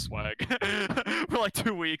 the swag for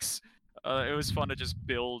 2 weeks. It was fun to just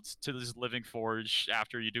build to this living forge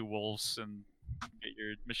after you do wolves and get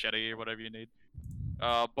your machete or whatever you need.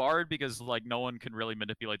 Bard, because no one can really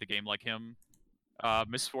manipulate the game like him.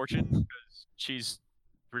 Misfortune, because she's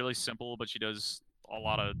really simple, but she does a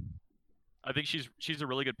lot of I think she's a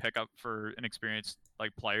really good pickup for inexperienced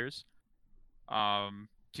like players.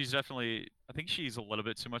 She's definitely. I think she's a little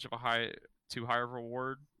bit too much of too high of a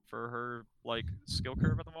reward for her like skill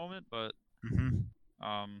curve at the moment. But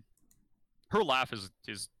her laugh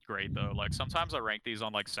is great though. Like sometimes I rank these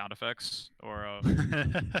on like sound effects or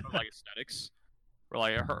like aesthetics. Or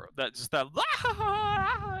like her that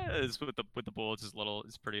is with the bullets is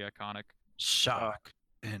pretty iconic. Shock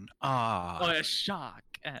and Oh yeah, shock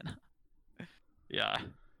and yeah.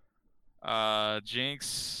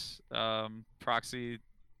 Jinx, Proxy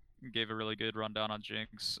gave a really good rundown on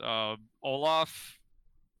Jinx. Olaf,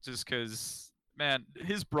 just because man,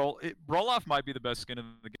 his Brolaf might be the best skin in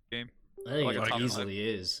the game. I think Like a it top easily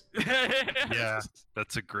is. yeah,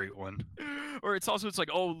 that's a great one. Or it's like,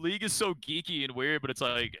 oh, League is so geeky and weird, but it's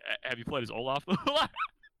like, have you played as Olaf?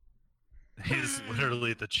 He's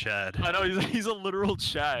literally the Chad. I know he's a literal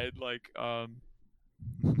Chad. Like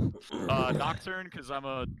Nocturne, because I'm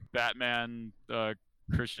a Batman,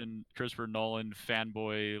 Christopher Nolan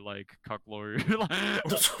fanboy, like cuck lawyer.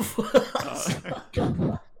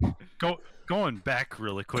 Going back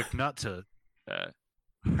really quick, not to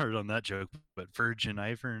hurt on that joke, but Virgin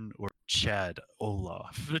Ivern or Chad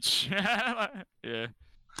Olaf. The Chad, yeah.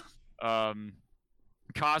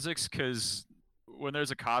 Kha'Zix, because when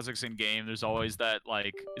there's a Kha'Zix in game, there's always that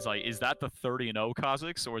like, is that the 30-0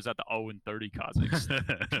 Kha'Zix or is that the 0-30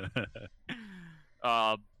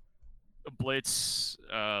 Kha'Zix? Blitz,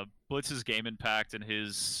 Blitz's game impact and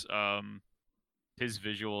his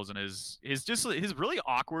visuals and his really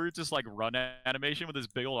awkward just like run animation with his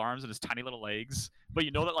big old arms and his tiny little legs, but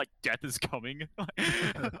you know that like death is coming.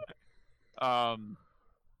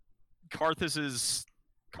 Karthus's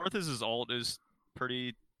ult is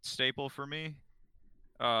pretty staple for me.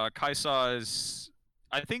 Kai'Sa is,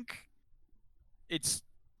 I think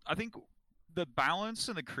the balance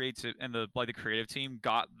and the creative team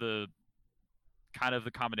got the kind of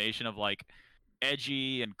the combination of like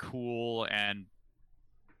edgy and cool and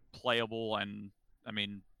playable, and I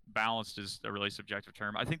mean balanced is a really subjective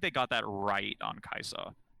term. I think they got that right on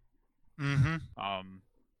Kai'Sa.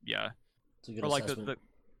 Yeah. It's a good or like assessment.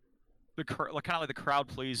 the kind of like the crowd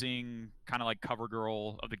pleasing kind of like cover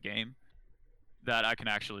girl of the game that I can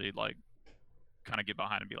actually like kind of get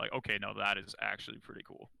behind and be like, okay, no, that is actually pretty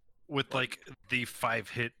cool. With like the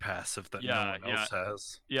 5-hit passive that no one else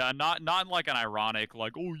has. Yeah, not like an ironic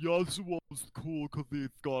like, oh yeah, this one's cool because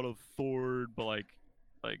it's got a sword, but like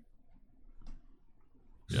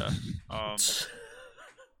yeah.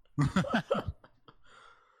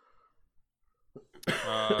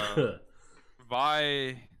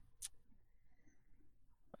 Vi,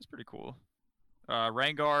 that's pretty cool.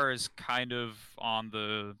 Rengar is kind of on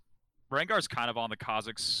the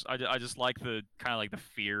Kha'Zix. I just like the kind of like the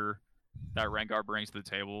fear that Rengar brings to the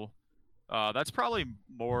table. That's probably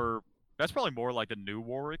more like the new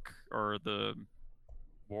Warwick or the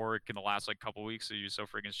Warwick in the last like couple weeks. So he's so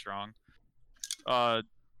freaking strong.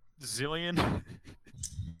 Zillion.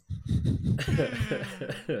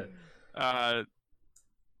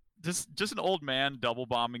 Just an old man double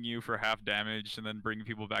bombing you for half damage and then bringing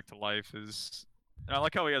people back to life is. And I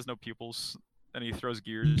like how he has no pupils and he throws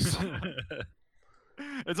gears.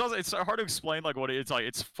 It's hard to explain like what it's like.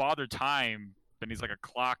 It's Father Time, and he's like a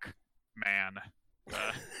clock man.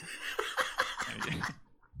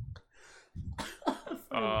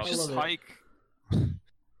 Just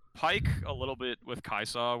Pike a little bit with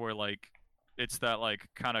Kai'Sa, where like it's that like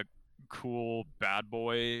kind of cool bad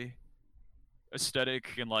boy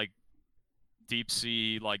aesthetic and like deep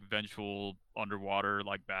sea like vengeful underwater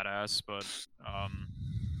like badass, but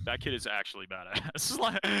that kid is actually badass.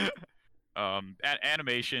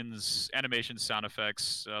 Animations, sound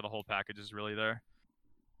effects, the whole package is really there.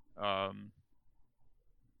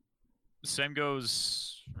 Same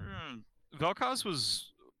goes. Vel'Koz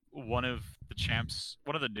was one of the champs,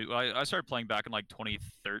 one of the new. I started playing back in like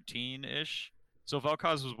 2013-ish, so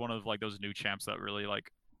Vel'Koz was one of like those new champs that really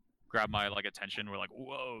like grabbed my like attention. We're like,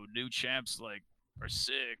 whoa, new champs like are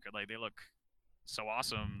sick, or like they look so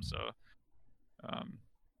awesome. So,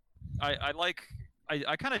 I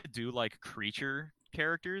kind of do like creature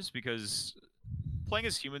characters because playing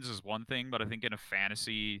as humans is one thing, but I think in a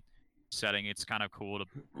fantasy setting, it's kind of cool to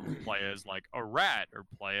play as like a rat or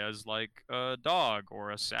play as like a dog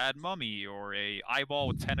or a sad mummy or a eyeball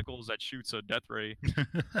with tentacles that shoots a death ray.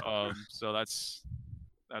 So that's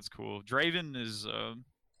cool. Draven is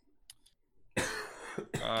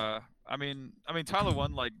I mean Tyler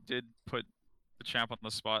 1 like did put the champ on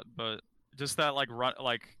the spot, but just that like run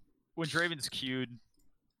like when Draven's queued,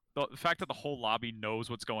 the fact that the whole lobby knows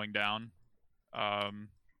what's going down, for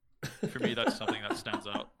me that's something that stands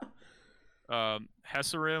out.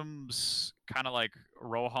 Heserim's kind of like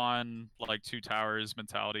Rohan, like Two Towers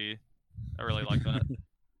mentality. I really like that.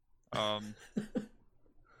 Um,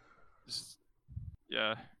 just,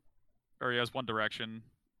 yeah, or he has One Direction.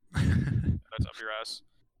 That's up your ass.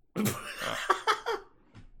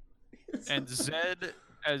 And Zed,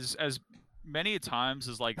 as many times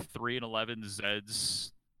as like 3 and 11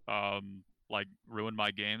 Zeds, like ruin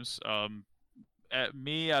my games.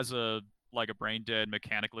 Me as a brain dead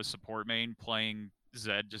mechanicalist support main playing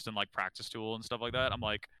Zed just in like practice tool and stuff like that. I'm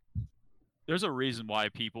like, there's a reason why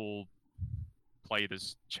people play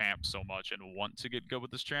this champ so much and want to get good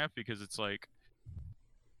with this champ, because it's like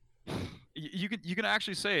you can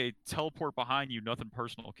actually say teleport behind you, nothing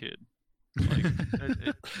personal, kid. Like,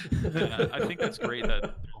 yeah, I think that's great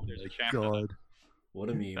that there's a champ. God, what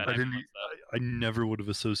a meme! I never would have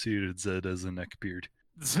associated Zed as a neckbeard.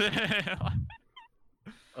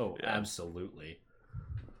 Oh, yeah. Absolutely.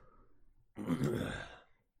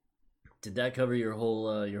 Did that cover your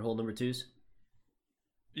whole number twos?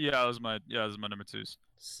 Yeah, that was my number twos.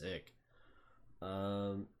 Sick.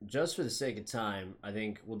 Just for the sake of time, I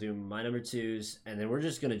think we'll do my number twos, and then we're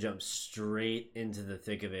just gonna jump straight into the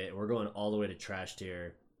thick of it. We're going all the way to trash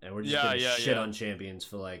tier, and we're just gonna shit on champions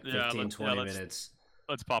for like 15-20 minutes.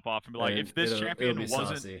 Let's pop off and be like, if this champion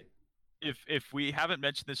wasn't, if we haven't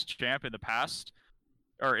mentioned this champ in the past,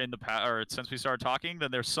 or since we started talking,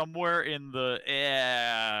 then they're somewhere in the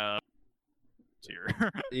tier.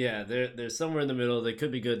 Yeah, they're somewhere in the middle. They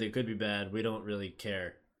could be good, they could be bad. We don't really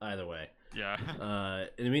care either way. Yeah.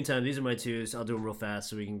 In the meantime, these are my twos. I'll do them real fast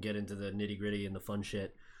so we can get into the nitty gritty and the fun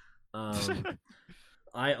shit.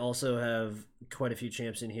 I also have quite a few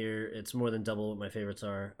champs in here. It's more than double what my favorites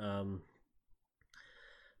are.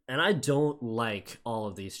 And I don't like all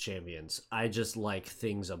of these champions. I just like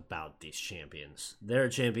things about these champions. There are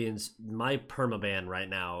champions. My permaban right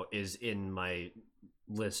now is in my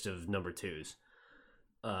list of number twos.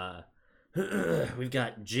 We've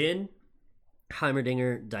got Jhin,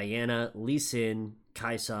 Heimerdinger, Diana, Lee Sin,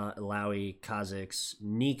 Kai'Sa, Illaoi, Kha'Zix,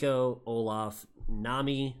 Neeko, Olaf,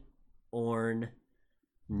 Nami, Ornn,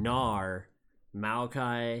 Gnar,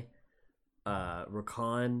 Maokai,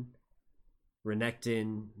 Rakan,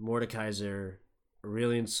 Renekton, Mordekaiser,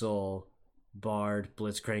 Aurelion Sol, Bard,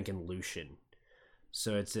 Blitzcrank, and Lucian.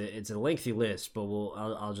 So it's a lengthy list, but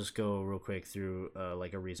I'll just go real quick through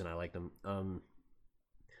like a reason I like them.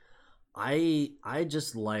 I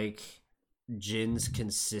just like Jin's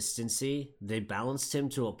consistency. They balanced him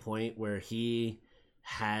to a point where he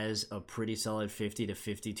has a pretty solid 50 to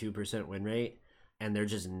 52% win rate, and they're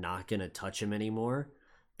just not gonna touch him anymore,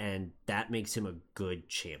 and that makes him a good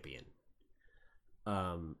champion.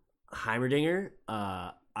 Heimerdinger,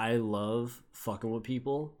 I love fucking with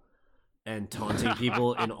people and taunting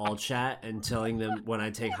people in all chat and telling them when I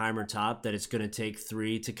take Heimer top that it's gonna take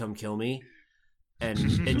 3 to come kill me, and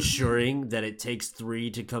ensuring that it takes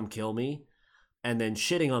 3 to come kill me, and then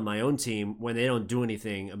shitting on my own team when they don't do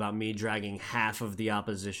anything about me dragging half of the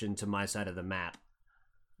opposition to my side of the map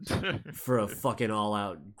for a fucking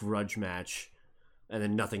all-out grudge match, and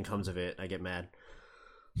then nothing comes of it. I get mad.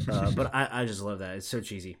 But I just love that. It's so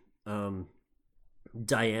cheesy.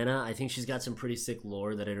 Diana, I think she's got some pretty sick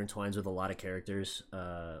lore that intertwines with a lot of characters,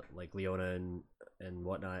 like Leona and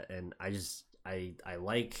whatnot, and I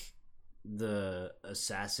like the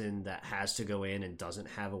assassin that has to go in and doesn't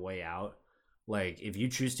have a way out. Like, if you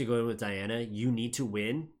choose to go in with Diana, you need to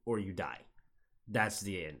win or you die. That's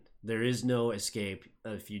the end. There is no escape.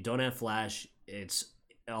 If you don't have flash, it's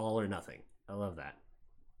all or nothing. I love that.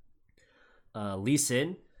 Lee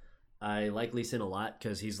Sin, I like Lee Sin a lot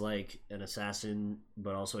because he's like an assassin,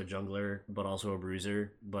 but also a jungler, but also a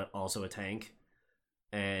bruiser, but also a tank.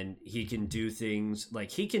 And he can do things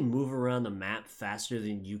like he can move around the map faster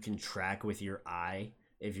than you can track with your eye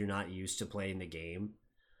if you're not used to playing the game.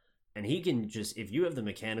 And he can just, if you have the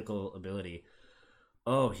mechanical ability,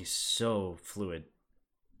 oh, he's so fluid.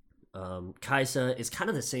 Kai'Sa is kind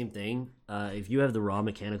of the same thing. If you have the raw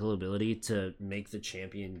mechanical ability to make the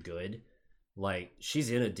champion good, like,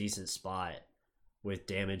 she's in a decent spot with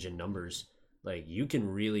damage and numbers. Like, you can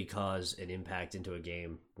really cause an impact into a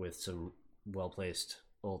game with some well-placed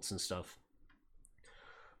ults and stuff.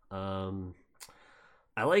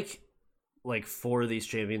 I like 4 of these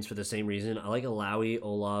champions for the same reason. I like Illaoi,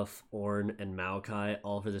 Olaf, Ornn, and Maokai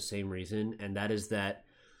all for the same reason, and that is that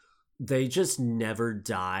they just never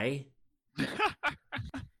die.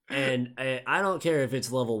 And I don't care if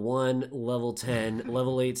it's level 1, level 10,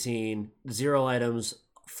 level 18, 0 items,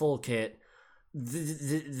 full kit.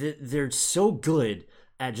 They're so good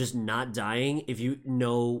at just not dying if you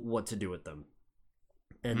know what to do with them.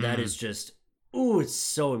 And that is just Ooh, it's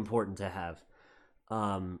so important to have.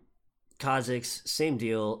 Kha'Zix, same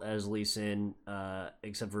deal as Lee Sin,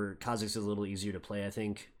 except for Kha'Zix is a little easier to play, I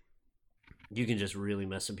think. You can just really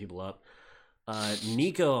mess some people up.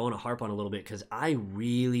 Nico, I want to harp on a little bit because I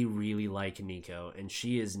really, really like Nico, and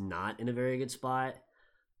she is not in a very good spot.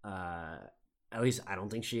 At least I don't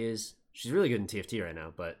think she is. She's really good in TFT right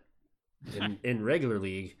now, but in regular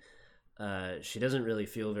league, she doesn't really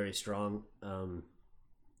feel very strong.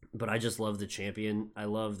 But I just love the champion. I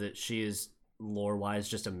love that she is lore-wise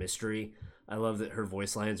just a mystery. I love that her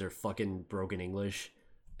voice lines are fucking broken English,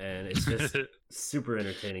 and it's just super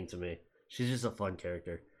entertaining to me. She's just a fun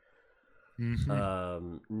character.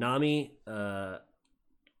 Nami,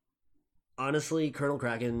 honestly, Colonel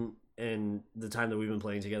Kraken and the time that we've been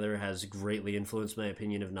playing together has greatly influenced my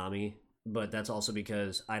opinion of Nami, but that's also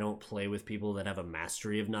because I don't play with people that have a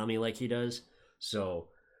mastery of Nami like he does. So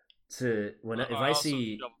if I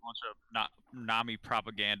see a bunch of Nami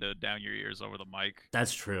propaganda down your ears over the mic.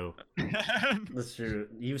 That's true. That's true.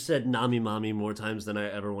 You've said Nami Mommy more times than I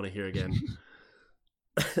ever want to hear again.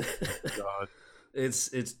 God.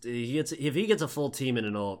 If he gets a full team in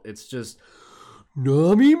an ult, it's just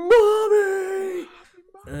Nami Mommy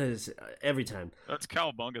every time. That's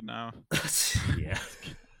Cowabunga now. Yeah.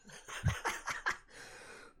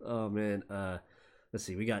 Oh man. Let's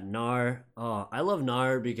see. We got Gnar. Oh, I love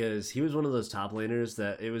Gnar because he was one of those top laners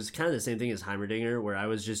that it was kind of the same thing as Heimerdinger, where I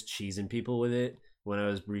was just cheesing people with it when I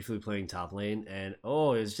was briefly playing top lane, and it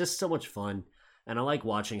was just so much fun. And I like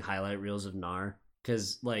watching highlight reels of Gnar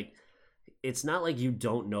because like it's not like you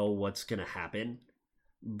don't know what's gonna happen,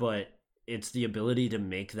 but it's the ability to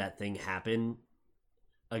make that thing happen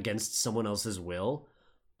against someone else's will.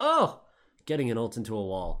 Oh, getting an ult into a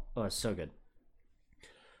wall. Oh, it's so good.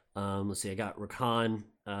 Let's see. I got Rakan.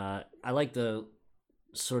 I like the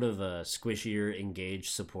sort of squishier engage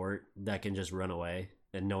support that can just run away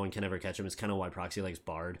and no one can ever catch him. It's kind of why Proxy likes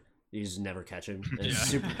Bard. You just never catch him. And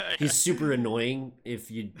he's super annoying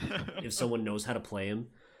if someone knows how to play him.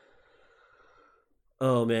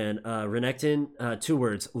 Oh man, Renekton. 2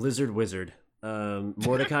 words: lizard wizard.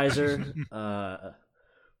 Mordekaiser.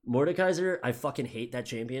 Mordekaiser. I fucking hate that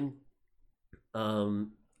champion.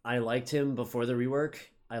 I liked him before the rework.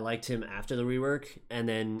 I liked him after the rework, and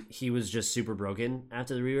then he was just super broken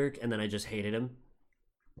after the rework, and then I just hated him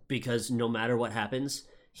because no matter what happens,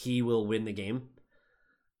 he will win the game.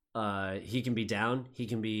 He can be down, he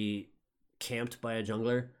can be camped by a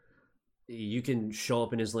jungler. You can show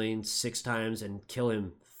up in his lane 6 times and kill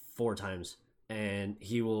him 4 times, and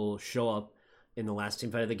he will show up in the last team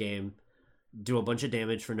fight of the game, do a bunch of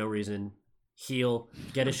damage for no reason, heal,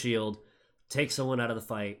 get a shield, take someone out of the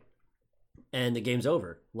fight, and the game's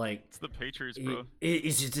over. Like, it's the Patriots, bro.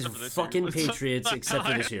 It's just the fucking Patriots, except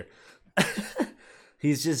for this year.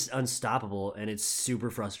 He's just unstoppable, and it's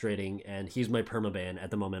super frustrating. And he's my permaban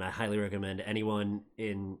at the moment. I highly recommend anyone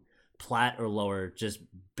in plat or lower just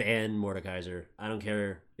ban Mordekaiser. I don't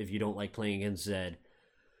care if you don't like playing against Zed.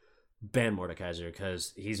 Ban Mordekaiser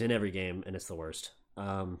because he's in every game, and it's the worst.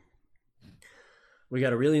 We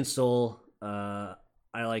got Aurelion Sol. I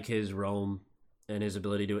like his roam and his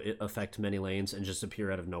ability to affect many lanes and just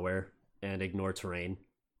appear out of nowhere and ignore terrain.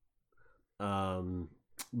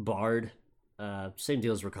 Bard, same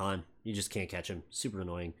deal as Rakan. You just can't catch him. Super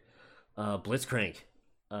annoying. Blitzcrank,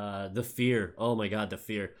 the fear. Oh my god, the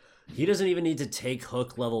fear. He doesn't even need to take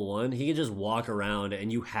hook level 1. He can just walk around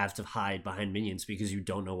and you have to hide behind minions because you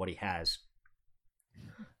don't know what he has.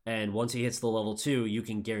 And once he hits the level 2, you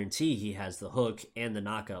can guarantee he has the hook and the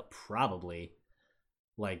knockup probably.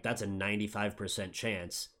 Like, that's a 95%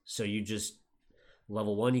 chance. So you just,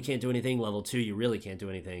 level 1, you can't do anything. Level 2, you really can't do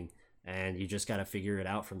anything. And you just got to figure it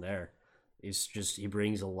out from there. He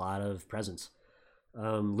brings a lot of presence.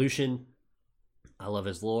 Lucian, I love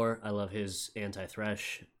his lore. I love his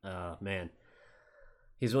anti-thresh. Man,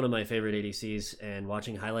 he's one of my favorite ADCs, and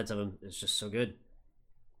watching highlights of him is just so good.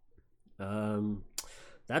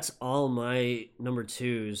 That's all my number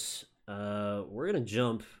 2s. We're going to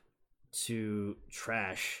jump to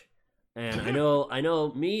trash, and I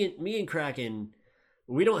know me and Kraken,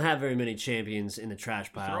 we don't have very many champions in the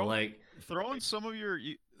trash pile. Throw in some of your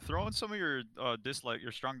dislike,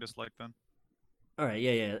 your strong dislike then. All right,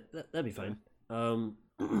 yeah, that'd be fine. I'll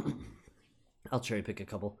cherry pick a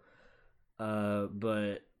couple,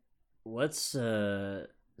 but let's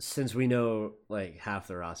since we know like half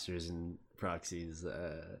the rosters in Proxy's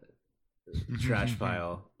trash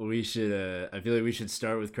pile, we should I feel like we should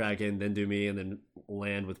start with Kraken, then do me, and then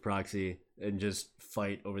land with Proxy and just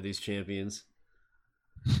fight over these champions.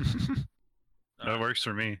 That works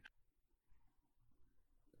for me.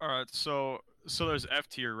 All right, so there's F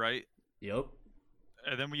tier, right? Yep.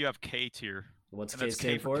 And then you have K tier. What's And K that's K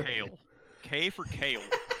stand for for? kale. K for kale.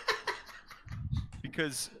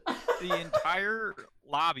 Because the entire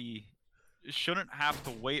lobby shouldn't have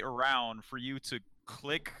to wait around for you to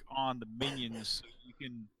click on the minions so you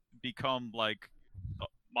can become like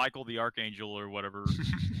Michael the Archangel or whatever.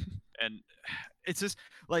 And it's just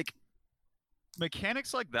like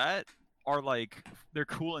mechanics like that are like they're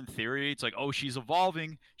cool in theory. It's like, oh, she's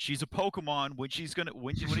evolving, she's a Pokemon. When is she gonna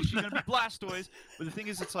be Blastoise? But the thing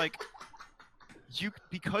is, it's like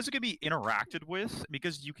because it can be interacted with,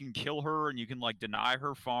 because you can kill her and you can like deny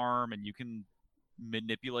her farm and you can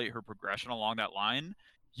manipulate her progression along that line.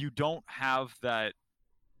 You don't have that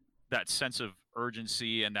sense of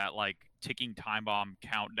urgency and that like ticking time bomb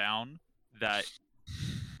countdown that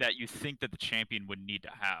you think that the champion would need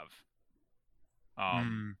to have.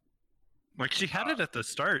 Like she had it at the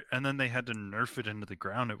start, and then they had to nerf it into the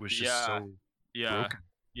ground. It was just so broken.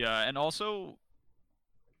 Yeah, and also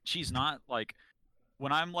she's not like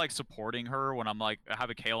when I'm like supporting her, when I'm like I have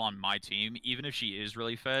a Kale on my team, even if she is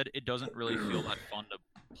really fed, it doesn't really feel that fun to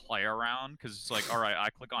play around because it's like, all right, I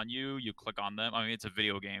click on you, you click on them. I mean, it's a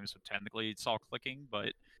video game, so technically it's all clicking,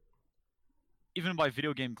 but even by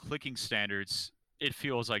video game clicking standards, it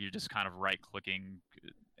feels like you're just kind of right clicking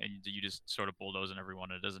and you just sort of bulldozing everyone.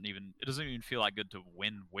 It doesn't even feel like good to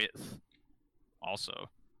win with. Also,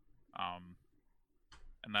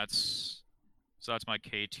 and that's my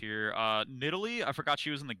K tier. Nidalee, I forgot she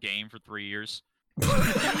was in the game for 3 years.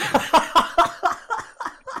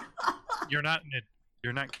 You're not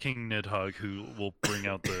King Nidhogg, who will bring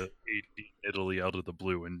out the AD Nidalee out of the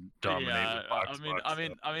blue and dominate with box.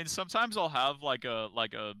 I mean, sometimes I'll have like a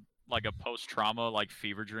post-trauma like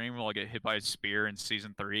fever dream where I'll get hit by a spear in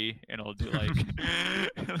season 3 and it'll do like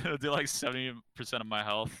it'll do like 70% of my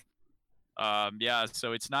health. Yeah,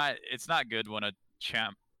 so it's not good when a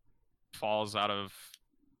champ falls out of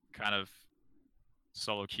kind of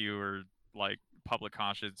solo queue or like public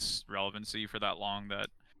conscience relevancy for that long that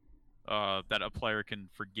a player can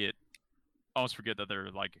almost forget that they're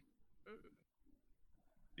like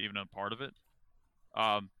even a part of it.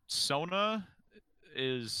 Sona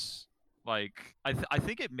is like I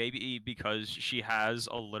think it may be because she has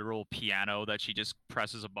a literal piano that she just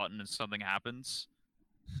presses a button and something happens.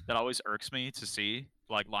 That always irks me to see,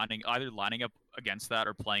 like either lining up against that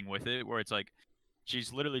or playing with it, where it's like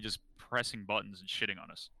she's literally just pressing buttons and shitting on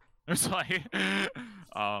us. It's like,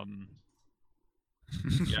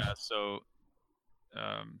 yeah. So,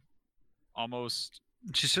 almost.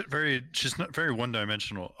 She's not very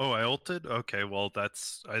one-dimensional. Oh, I ulted. Okay, well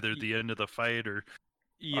that's either the end of the fight or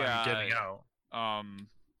I'm getting out.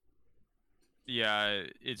 Yeah,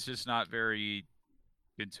 it's just not very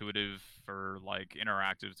intuitive or like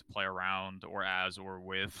interactive to play around or as or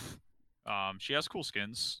with. She has cool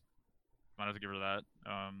skins. Might have to give her that.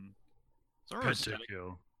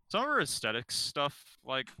 Some of her aesthetic stuff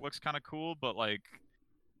like looks kind of cool, but like,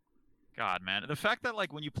 God, man, the fact that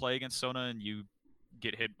like when you play against Sona and you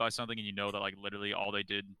get hit by something and you know that like literally all they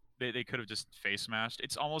did they could have just face smashed.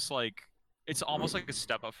 It's almost like a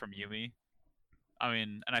step up from Yuumi. I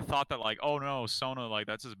mean, and I thought that like, oh no, Sona, like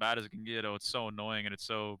that's as bad as it can get. Oh, it's so annoying and it's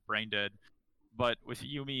so brain dead. But with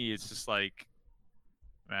Yuumi, it's just like,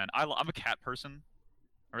 man, I'm a cat person.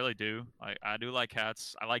 I really do. I do like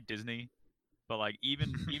cats. I like Disney, but like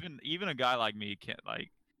even a guy like me can't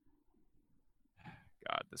like.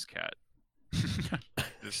 God, this cat.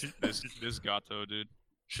 this gato, dude.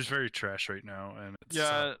 She's very trash right now, and it's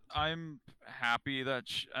yeah, I'm happy that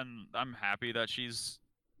she's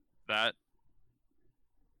that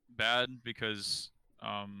bad because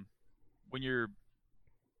when you're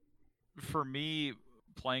for me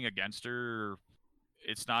playing against her,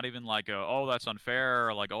 it's not even like oh that's unfair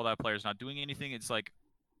or like oh that player's not doing anything. It's like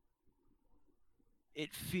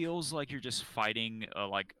it feels like you're just fighting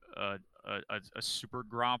a super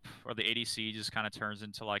gromp, or the ADC just kind of turns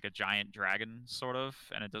into like a giant dragon sort of,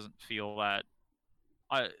 and it doesn't feel that.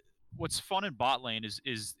 What's fun in bot lane is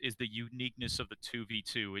the uniqueness of the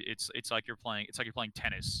 2v2. It's like you're playing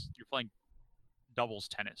tennis. You're playing doubles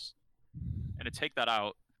tennis, and to take that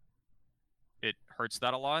out, it hurts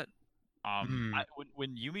that a lot.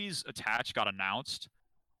 When Yumi's attach got announced,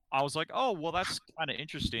 I was like, oh well, that's kind of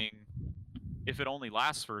interesting. If it only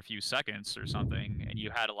lasts for a few seconds or something, and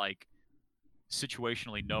you had to like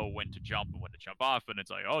situationally know when to jump and when to jump off, and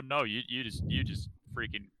it's like, oh no, you just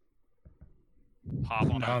freaking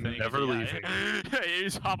hop on that thing. Never leaving. You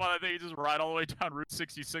just hop on that thing, you just ride all the way down Route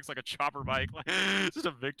 66 like a chopper bike. Like, it's just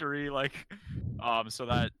a victory. Like, so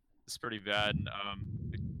that is pretty bad.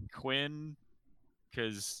 Quinn,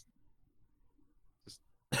 because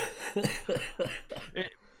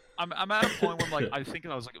I'm at a point where I'm like, I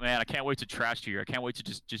was like, man, I can't wait to trash here. I can't wait to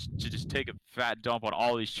just take a fat dump on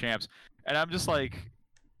all these champs. And I'm just like,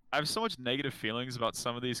 I have so much negative feelings about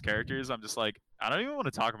some of these characters. I'm just like, I don't even want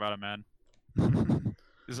to talk about it, man.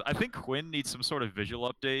 'Cause I think Quinn needs some sort of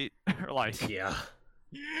visual update, or like, Yeah.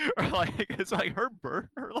 or like it's like her bird,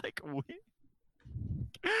 or like wing.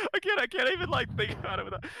 I can't even like think about it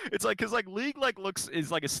without. It's like because like League like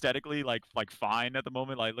is like aesthetically like fine at the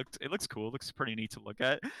moment. Like it looks cool. It looks pretty neat to look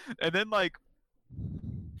at. And then like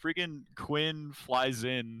freaking Quinn flies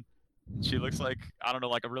in. She looks like I don't know,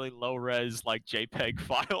 like a really low res like JPEG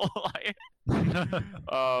file.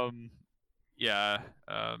 Yeah.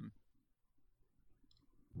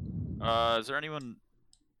 Is there anyone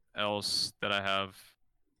else that I have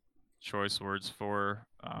choice words for?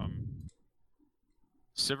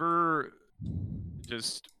 Sivir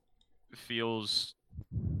just feels.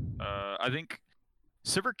 I think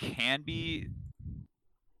Sivir can be.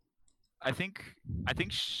 I think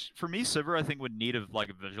for me, Sivir I think would need a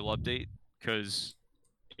visual update because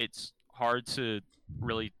it's hard to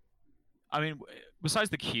really. I mean, besides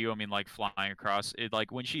the Q, I mean, like flying across it,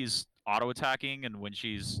 like when she's auto attacking and when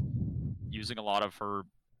she's using a lot of her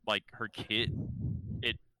her kit,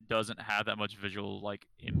 it doesn't have that much visual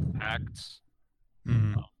impact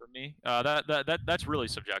for me. That's really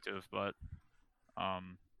subjective, but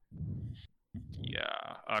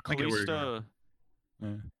yeah,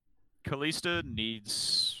 Kalista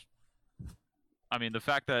needs. I mean, the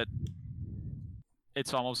fact that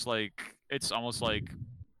it's almost like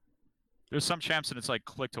there's some champs and it's like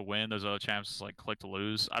click to win. There's other champs it's like click to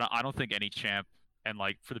lose. I don't think any champ, and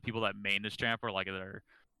like for the people that main this champ are they're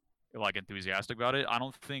enthusiastic about it. I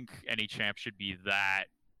don't think any champ should be that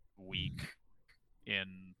weak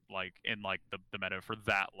in the meta for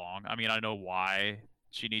that long. I mean, I know why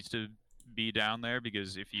she needs to be down there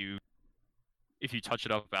because if you touch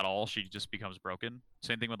it up at all, she just becomes broken.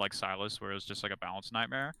 Same thing with like Sylas, where it was just like a balance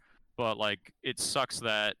nightmare. But like it sucks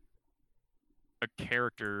that a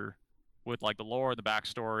character with like the lore, the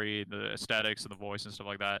backstory, the aesthetics, and the voice and stuff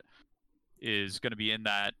like that is going to be in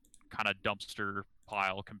that kind of dumpster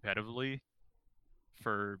pile competitively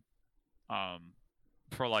for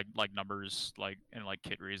numbers and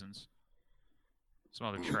kit reasons. Some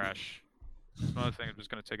other trash. Another thing I'm just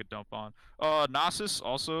gonna take a dump on. Nasus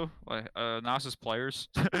also Nasus players.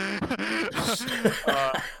 I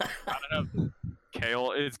don't know.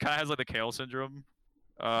 Kale. It kind of has like the Kale syndrome.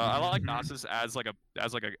 I like Nasus as a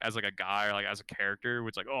guy or as a character,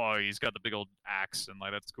 which he's got the big old axe and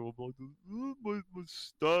that's cool. But my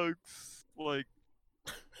stacks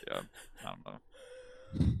yeah, I don't know.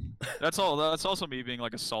 That's all. That's also me being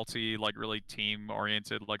a salty, really team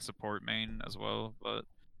oriented support main as well. But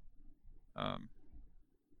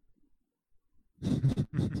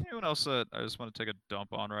anyone else that I just want to take a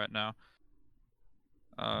dump on right now?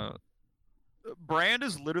 Brand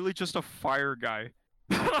is literally just a fire guy.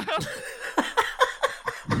 Oh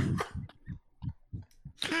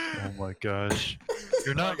my gosh.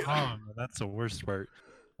 You're not wrong. That's the worst part.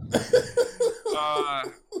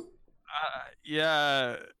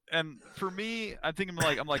 Yeah, and for me, I think I'm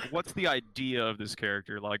like, what's the idea of this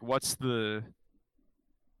character? What's the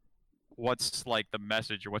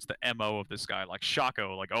message or what's the MO of this guy? Like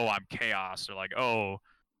Shaco, oh, I'm chaos, or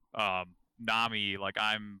Nami,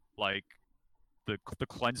 I'm the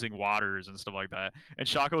cleansing waters and stuff like that. And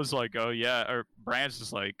Shaco's oh yeah, or Brand's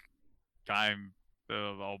just I'm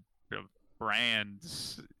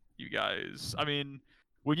brands, you guys. I mean,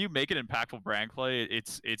 when you make an impactful brand play,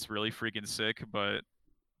 it's really freaking sick. But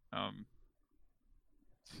yeah,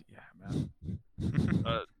 man.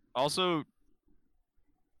 Also,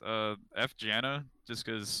 F Janna, just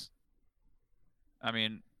because. I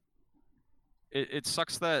mean, it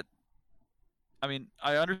sucks that. I mean,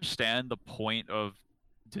 I understand the point of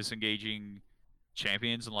disengaging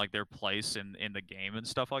champions and their place in the game and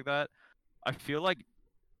stuff like that. I feel like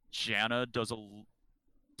Janna does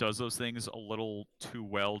those things a little too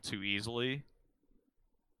well too easily,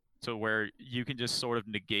 to where you can just sort of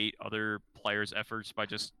negate other players' efforts by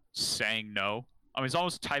just saying no. I mean, it's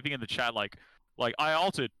almost typing in the chat I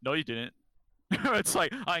ulted. No, you didn't. It's I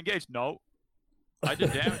engaged. No, I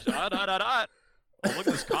did damage. Oh, look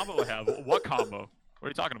at this combo I have. What combo? What are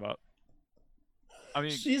you talking about? I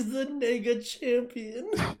mean, she's the Nega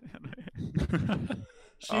champion.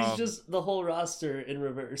 She's just the whole roster in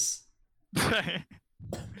reverse. Yeah,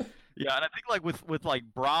 and I think with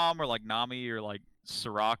Braum or Nami or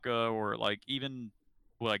Soraka or even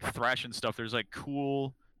with Thresh and stuff, there's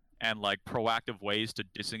cool and proactive ways to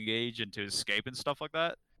disengage and to escape and stuff like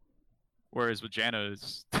that. Whereas with Janna,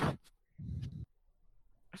 it's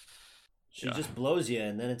She just blows you,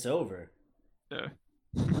 and then it's over. Yeah.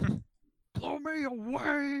 Blow me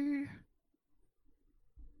away.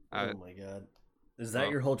 Oh my god. Is that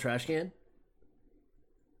your whole trash can?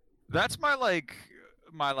 That's my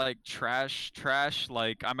trash.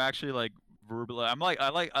 Like I'm actually like verbally. I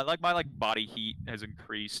like my body heat has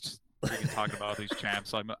increased. Freaking talking about these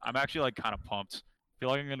champs. I'm actually like kind of pumped. Feel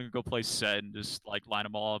like I'm gonna go play set and just like line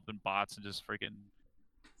them all up in bots and just freaking,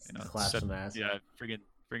 Clap some ass. Yeah,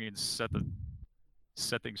 freaking set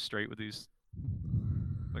things straight with these.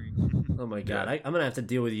 Oh my god, yeah. I'm gonna have to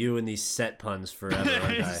deal with you and these set puns forever,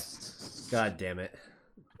 aren't I? God damn it.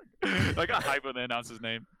 I got hype when they announced his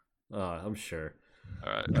name. Oh, I'm sure.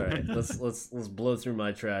 All right. Let's blow through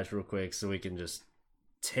my trash real quick so we can just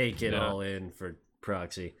take it all in for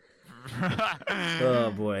proxy.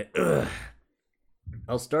 Oh boy.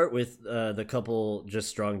 I'll start with the couple just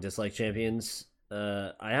strong dislike champions.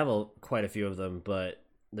 I have quite a few of them, but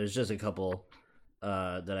there's just a couple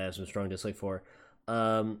that I have some strong dislike for.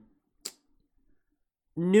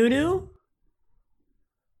 Nunu?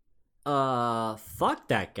 Fuck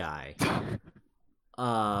that guy.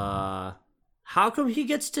 How come he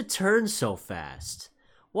gets to turn so fast?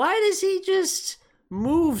 Why does he just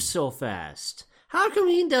move so fast? How come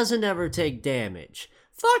he doesn't ever take damage?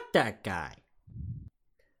 Fuck that guy.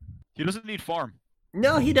 He doesn't need farm.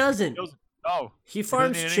 No, he doesn't. He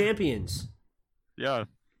farms champions. Yeah.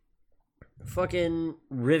 Fucking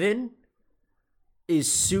Riven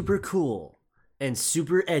is super cool and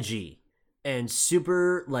super edgy and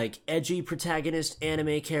super edgy protagonist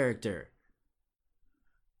anime character.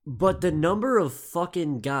 But the number of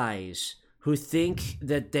fucking guys who think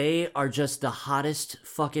that they are just the hottest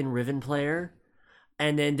fucking Riven player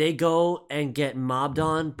and then they go and get mobbed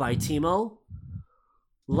on by Teemo,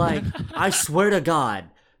 I swear to God,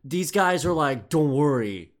 these guys are like, don't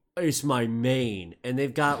worry, it's my main. And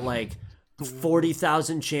they've got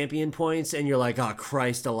 40,000 champion points and you're like, oh,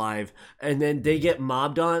 Christ alive. And then they get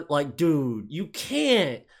mobbed on. Dude, you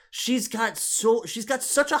can't. She's got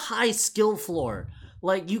such a high skill floor.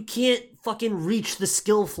 You can't fucking reach the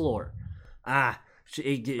skill floor.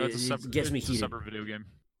 It gets me heated. It's a separate video game.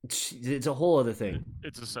 It's a whole other thing.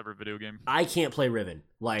 It's a separate video game. I can't play Riven.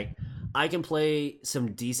 I can play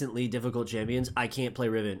some decently difficult champions. I can't play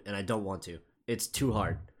Riven, and I don't want to. It's too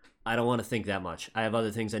hard. I don't want to think that much. I have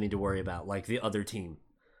other things I need to worry about, like the other team.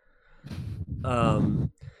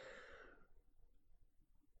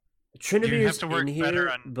 Trinity's in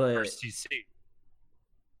here, but her CC.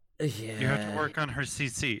 Yeah. You have to work on her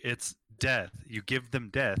CC. It's death. You give them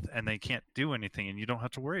death, and they can't do anything, and you don't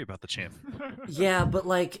have to worry about the champ. Yeah, but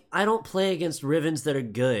I don't play against Rivens that are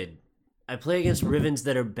good. I play against Rivens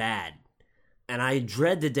that are bad. And I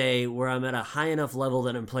dread the day where I'm at a high enough level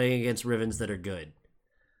that I'm playing against Rivens that are good.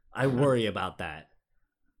 I worry about that.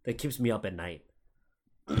 That keeps me up at night.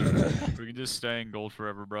 We can just stay in gold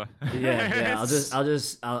forever, bro. Yeah.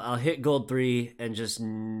 I'll hit gold 3 and just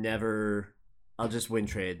never. I'll just win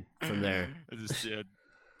trade from there.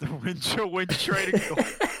 The win trading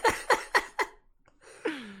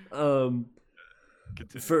gold.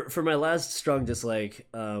 For my last strong dislike,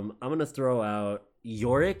 I'm gonna throw out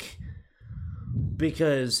Yorick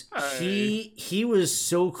because he was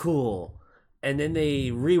so cool. And then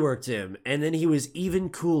they reworked him, and then he was even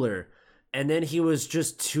cooler, and then he was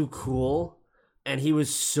just too cool, and he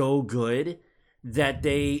was so good that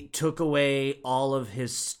they took away all of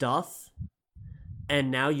his stuff,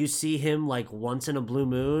 and now you see him once in a blue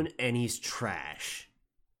moon, and he's trash.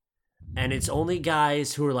 And it's only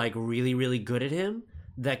guys who are really, really good at him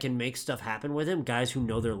that can make stuff happen with him, guys who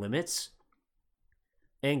know their limits,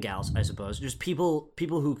 and gals, I suppose. Just people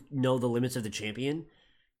who know the limits of the champion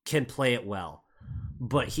can play it well,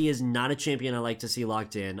 but he is not a champion I like to see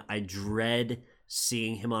locked in. I dread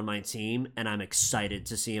seeing him on my team, and I'm excited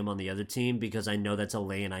to see him on the other team because I know that's a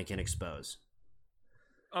lane I can expose.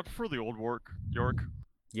 I prefer the old Yorick.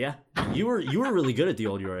 Yeah, you were really good at the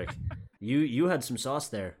old Yorick. You had some sauce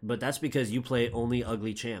there, but that's because you play only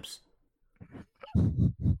ugly champs.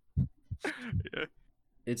 Yeah.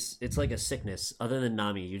 It's like a sickness. Other than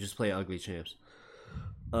Nami, you just play ugly champs.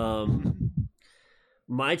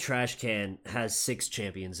 My trash can has 6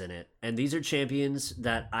 champions in it, and these are champions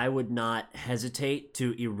that I would not hesitate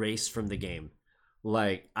to erase from the game.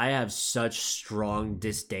 I have such strong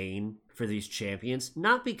disdain for these champions,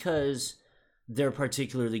 not because they're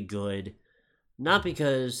particularly good, not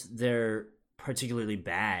because they're particularly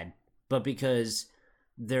bad, but because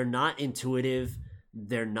they're not intuitive,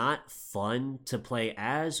 they're not fun to play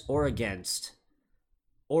as or against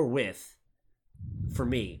or with, for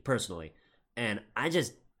me personally. And I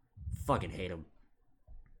just fucking hate them.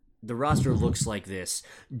 the roster looks like this: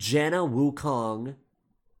 Janna, Wukong,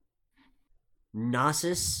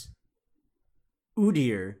 Nasus,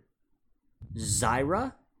 Udyr,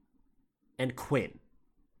 Zyra, and Quinn.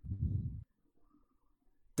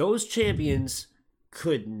 Those champions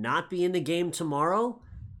could not be in the game tomorrow,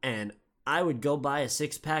 and I would go buy a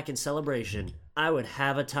 6-pack in celebration. I would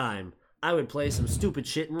have a time. I would play some stupid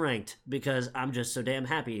shit in ranked because I'm just so damn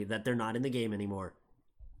happy that they're not in the game anymore.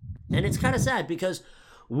 And it's kind of sad because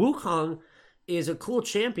Wukong is a cool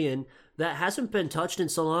champion that hasn't been touched in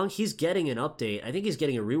so long. He's getting an update. I think he's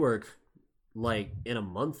getting a rework like in a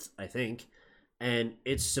month, I think. And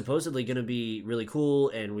it's supposedly going to be really cool,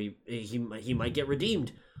 and he might get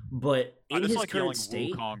redeemed. But in his current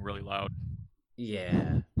state, Wukong really loud.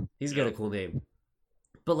 Yeah, he's got a cool name.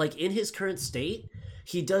 But like in his current state,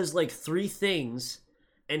 he does like 3 things,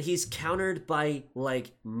 and he's countered by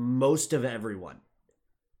like most of everyone.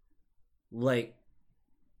 Like,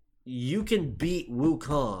 you can beat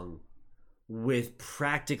Wukong with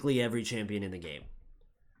practically every champion in the game.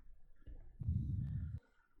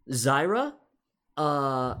 Zyra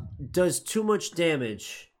does too much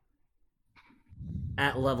damage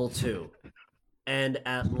at level 2 and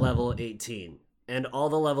at level 18. And all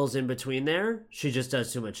the levels in between there, she just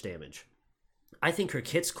does too much damage. I think her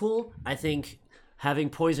kit's cool. I think having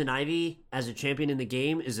Poison Ivy as a champion in the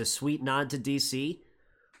game is a sweet nod to DC.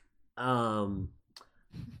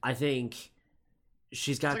 I think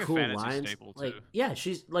she's got like cool lines. Like, too. yeah,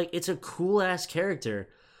 she's like, it's a cool ass character,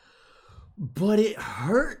 but it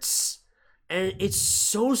hurts, and it's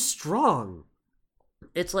so strong.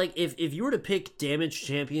 It's like if you were to pick damage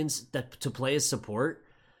champions to play as support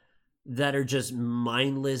that are just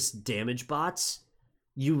mindless damage bots,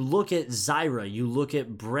 you look at Zyra, you look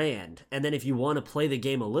at Brand, and then if you want to play the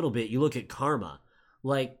game a little bit, you look at Karma.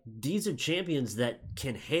 Like, these are champions that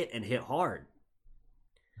can hit and hit hard.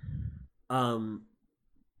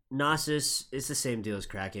 Nasus, it's the same deal as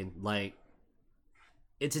Kraken. Like,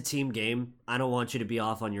 it's a team game. I don't want you to be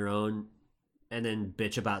off on your own and then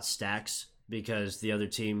bitch about stacks because the other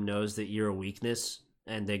team knows that you're a weakness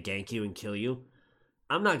and they gank you and kill you.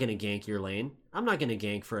 I'm not going to gank your lane. I'm not going to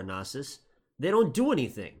gank for a Nasus. They don't do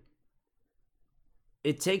anything.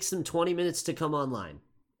 It takes them 20 minutes to come online.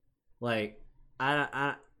 Like,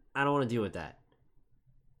 I don't want to deal with that.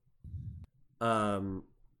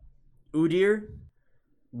 Udyr,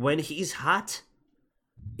 when he's hot,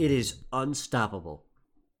 it is unstoppable.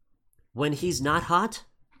 When he's not hot,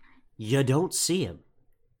 you don't see him.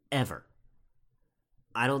 Ever.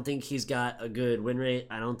 I don't think he's got a good win rate.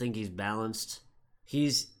 I don't think he's balanced.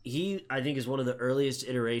 He I think is one of the earliest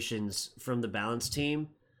iterations from the balance team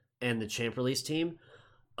and the champ release team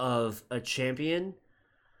of a champion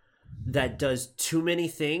that does too many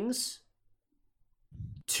things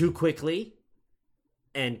too quickly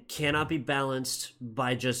and cannot be balanced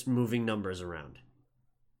by just moving numbers around.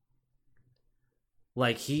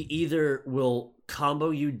 Like, he either will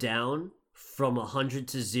combo you down from 100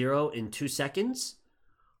 to 0 in 2 seconds,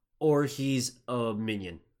 or he's a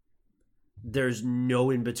minion. There's no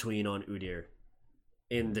in between on Udyr.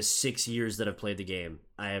 In the 6 years that I've played the game,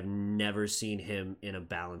 I have never seen him in a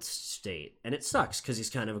balanced state. And it sucks, because he's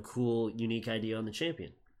kind of a cool, unique idea on the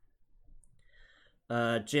champion.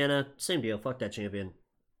 Janna, same deal. Fuck that champion.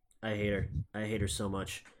 I hate her. I hate her so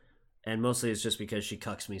much. And mostly it's just because she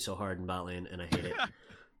cucks me so hard in bot lane, and I hate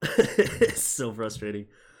it. It's so frustrating.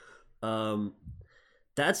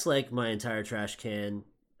 That's like my entire trash can,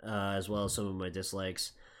 as well as some of my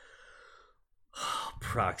dislikes.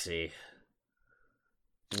 Proxy.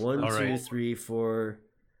 1, All 2, right. 3, 4.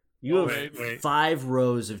 You have wait. 5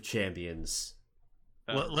 rows of champions.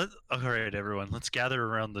 All right, everyone. Let's gather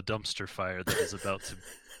around the dumpster fire that is about to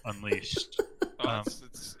unleash.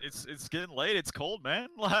 It's getting late. It's cold, man.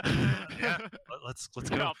 Yeah, let's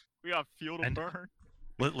go. We got fuel to burn.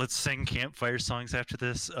 Let's sing campfire songs after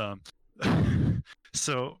this.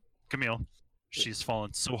 So Camille, she's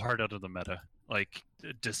fallen so hard out of the meta. Like,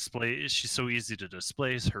 she's so easy to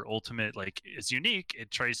displace. Her ultimate is unique. It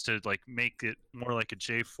tries to make it more like a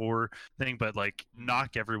J4 thing, but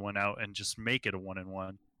knock everyone out and just make it a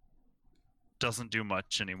 1-in-1. Doesn't do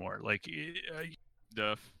much anymore.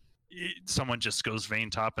 Someone just goes Vayne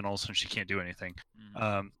top and all of a sudden she can't do anything.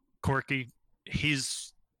 Corki,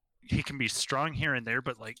 he can be strong here and there,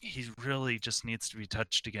 but he really just needs to be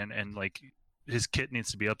touched again, and his kit needs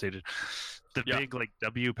to be updated. The big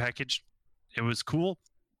W package, it was cool.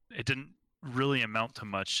 It didn't really amount to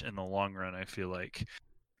much in the long run, I feel like.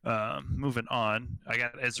 Moving on, I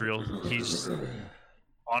got Ezreal. He's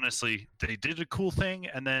honestly, they did a cool thing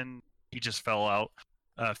and then he just fell out.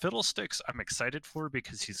 Fiddlesticks, I'm excited for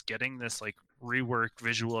because he's getting this like rework,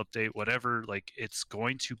 visual update, whatever. Like it's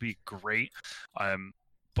going to be great.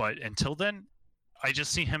 But until then, I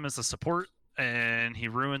just see him as a support, and he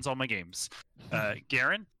ruins all my games.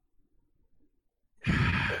 Garen,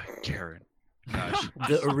 Garen, gosh,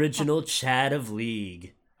 The original Chad of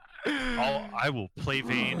League. I will play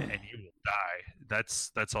Vayne and you will die.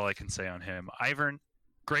 That's all I can say on him. Ivern,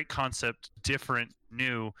 great concept, different,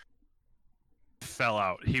 new. Fell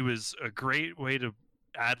out. He was a great way to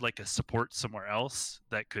add like a support somewhere else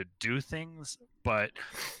that could do things, but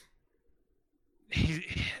he's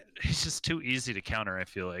just too easy to counter. I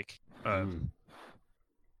feel like.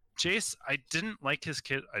 Jace, I didn't like his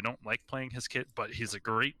kit. I don't like playing his kit, but he's a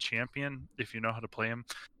great champion if you know how to play him.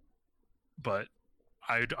 But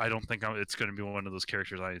I don't think it's going to be one of those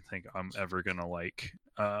characters I think I'm ever going to like.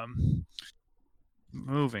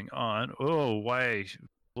 Moving on. Oh, why?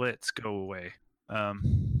 Blitz, go away.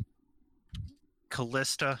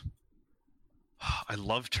 Callista, I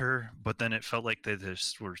loved her, but then it felt like they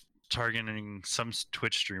just were targeting some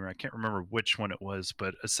Twitch streamer. I can't remember which one it was,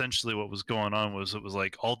 but essentially what was going on was it was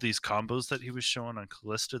like all these combos that he was showing on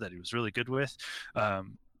Callista that he was really good with.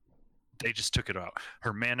 They just took it out.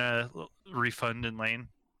 Her mana refund in lane,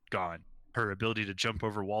 gone. Her ability to jump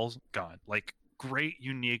over walls, gone. Like great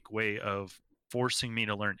unique way of forcing me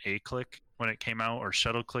to learn A-click when it came out, or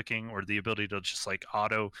shuttle clicking, or the ability to just like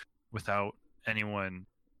auto without anyone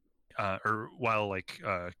or while like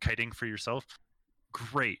kiting for yourself.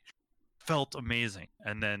 Great, felt amazing,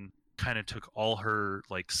 and then kind of took all her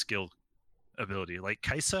like skill ability. Like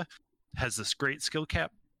Kaisa has this great skill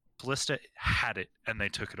cap, Callista had it and they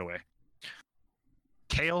took it away.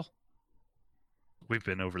 Kale, we've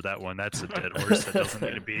been over that one. That's a dead horse that doesn't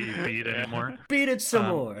need to be beat anymore. Beat it some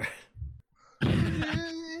more.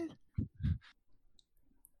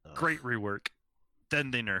 Great rework.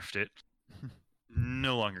 Then they nerfed it.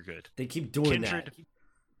 No longer good. They keep doing that.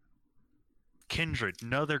 Kindred,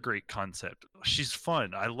 another great concept. She's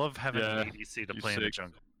fun. I love having an ADC to play in the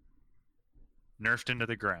jungle. Nerfed into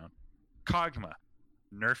the ground. Kog'Maw,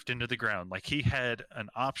 nerfed into the ground. Like he had an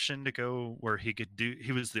option to go where he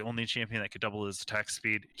was the only champion that could double his attack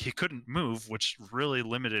speed. He couldn't move, which really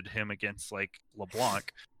limited him against like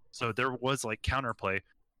LeBlanc. So there was like counterplay.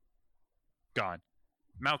 Gone.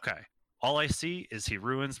 Maokai, all I see is he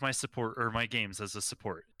ruins my support or my games as a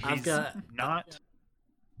support. I've got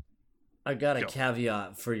a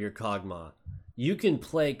caveat for your Kog'Maw. You can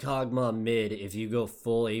play Kog'Maw mid if you go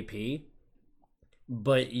full AP,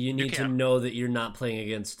 but you need to know that you're not playing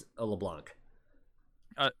against a LeBlanc.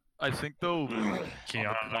 I think though,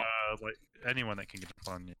 Kiana, like anyone that can get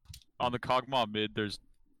on you. On the Kog'Maw mid, there's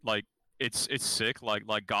like it's sick. Like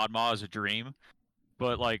Godmaw is a dream,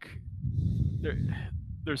 but like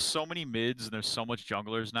there's so many mids and there's so much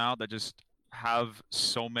junglers now that just have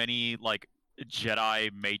so many like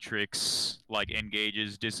Jedi Matrix like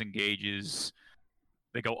engages, disengages.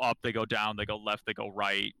 They go up, they go down, they go left, they go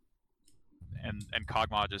right, and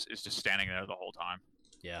Kog'Maw is just standing there the whole time.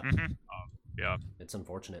 Yeah. Yeah. It's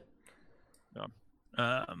unfortunate. Yeah.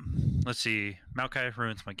 Let's see. Maokai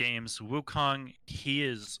ruins my games. Wukong, he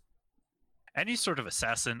is any sort of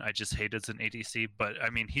assassin I just hate as an ADC, but I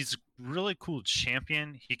mean he's really cool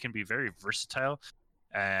champion. He can be very versatile,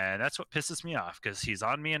 and that's what pisses me off because he's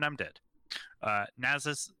on me and I'm dead.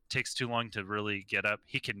 Nasus takes too long to really get up.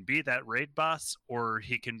 He can be that raid boss, or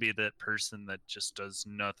he can be that person that just does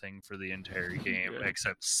nothing for the entire game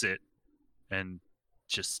except sit and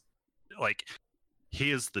just like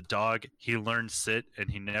he is the dog. He learned sit, and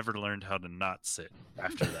he never learned how to not sit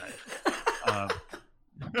after that.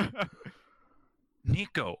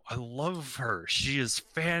 Nico, I love her. She is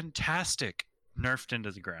fantastic. Nerfed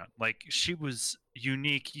into the ground. Like she was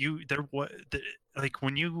unique. Like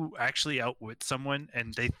when you actually outwit someone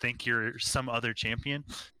and they think you're some other champion,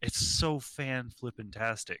 it's so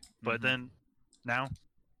fan-flippin-tastic. But then now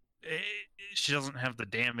she doesn't have the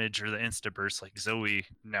damage or the insta burst like Zoe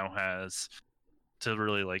now has to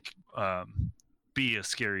really like be a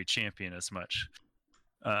scary champion as much.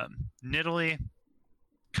 Nidalee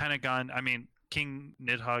kind of gone. I mean, King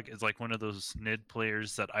Nidhogg is like one of those Nid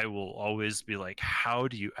players that I will always be like, how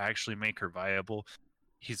do you actually make her viable?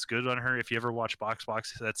 He's good on her. If you ever watch Box,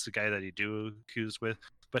 that's the guy that he duos with.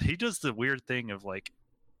 But he does the weird thing of like,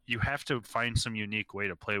 you have to find some unique way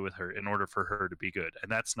to play with her in order for her to be good. And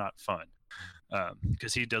that's not fun.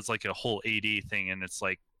 Because he does like a whole AD thing, and it's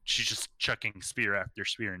like, she's just chucking spear after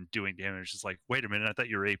spear and doing damage. It's like, wait a minute, I thought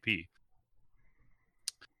you were AP.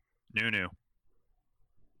 Nunu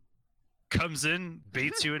comes in,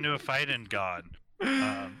 baits you into a fight, and gone.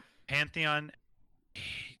 Pantheon,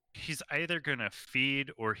 he's either gonna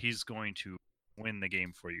feed or he's going to win the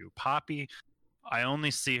game for you. Poppy, I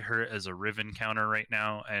only see her as a Riven counter right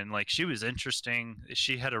now, and like she was interesting.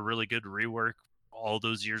 She had a really good rework all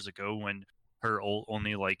those years ago when her ult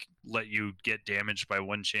only like let you get damaged by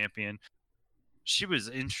one champion. She was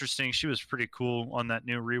interesting. She was pretty cool on that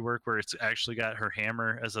new rework where it's actually got her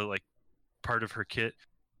hammer as a like part of her kit.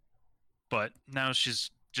 But now she's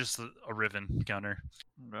just a Riven counter.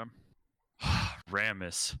 Yeah.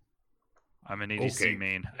 Rammus. I'm an ADC Okay.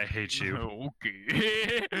 main. I hate you.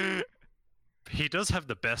 Okay. He does have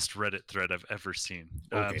the best Reddit thread I've ever seen.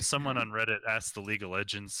 Okay. Someone on Reddit asked the League of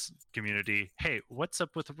Legends community, "Hey, what's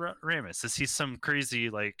up with Rammus? Is he some crazy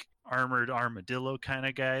like armored armadillo kind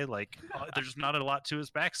of guy? Like, there's not a lot to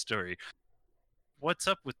his backstory. What's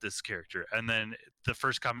up with this character?" And then the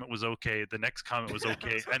first comment was okay. The next comment was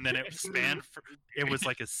okay, and then it spanned. It was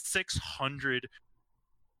like a 600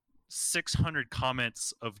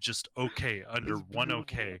 comments of just okay under one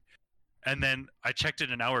okay. And then I checked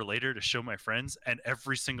it an hour later to show my friends, and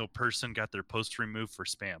every single person got their post removed for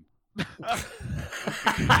spam.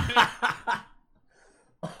 Aw.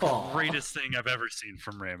 Greatest thing I've ever seen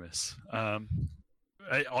from Rammus. All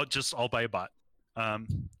by a bot.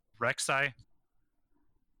 Rek'Sai,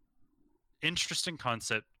 interesting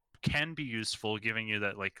concept, can be useful, giving you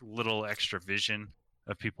that like little extra vision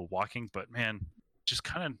of people walking, but man, just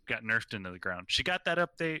kind of got nerfed into the ground. She got that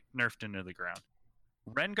update, nerfed into the ground.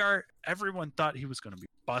 Rengar, everyone thought he was going to be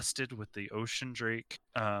busted with the Ocean Drake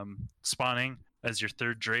spawning as your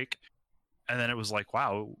third Drake, and then it was like,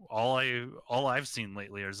 wow, all I've seen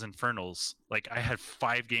lately is Infernals. Like I had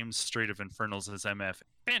 5 games straight of Infernals as MF.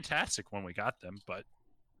 Fantastic when we got them, but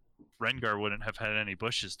Rengar wouldn't have had any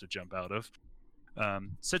bushes to jump out of.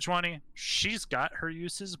 Sejuani, she's got her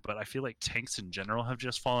uses, but I feel like tanks in general have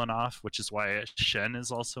just fallen off, which is why Shen is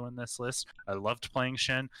also in this list. I loved playing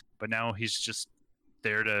Shen, but now he's just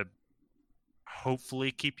there to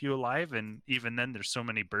hopefully keep you alive, and even then there's so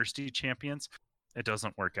many bursty champions, it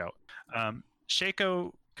doesn't work out.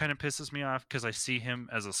 Shaco kind of pisses me off because I see him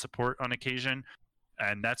as a support on occasion,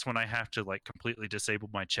 and that's when I have to like completely disable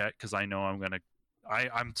my chat because I know I'm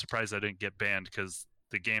surprised I didn't get banned, because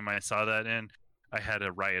the game I saw that in, I had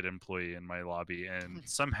a Riot employee in my lobby, and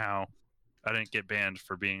somehow I didn't get banned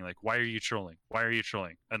for being like, why are you trolling? Why are you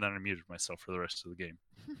trolling? And then I muted myself for the rest of the game.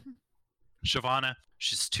 Shyvana,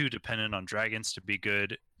 she's too dependent on dragons to be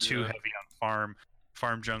good, too heavy on farm.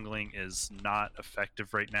 Farm jungling is not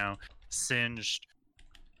effective right now. Singed,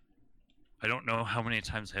 I don't know how many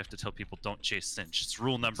times I have to tell people don't chase Singed. It's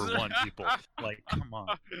rule number 1, people. Like, come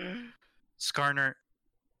on. Skarner,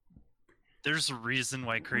 there's a reason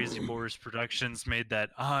why Crazy Boars Productions made that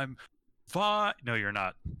no, you're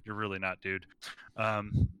not. You're really not, dude.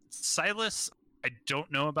 Silas, I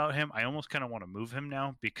don't know about him. I almost kind of want to move him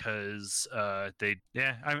now because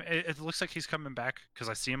it looks like he's coming back because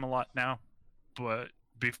I see him a lot now. But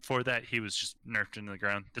before that, he was just nerfed into the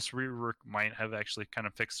ground. This rework might have actually kind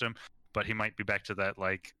of fixed him, but he might be back to that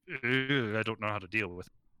like, I don't know how to deal with.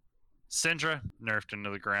 Syndra, nerfed into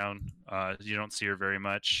the ground. You don't see her very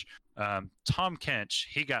much. Tom Kench,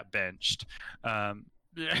 he got benched.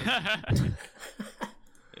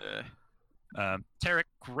 Taric,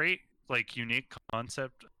 great, like unique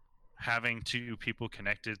concept, having 2 people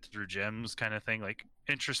connected through gems kind of thing. Like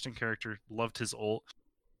interesting character. Loved his ult.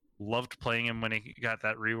 Loved playing him when he got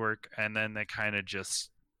that rework, and then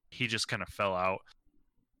he just kind of fell out.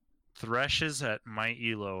 Threshes at my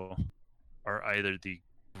elo are either the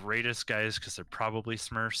greatest guys because they're probably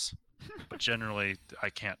Smurfs, but generally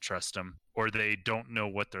I can't trust them, or they don't know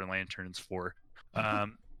what their lantern's for.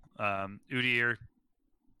 Udyr,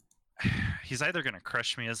 he's either going to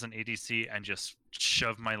crush me as an ADC and just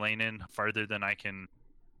shove my lane in farther than I can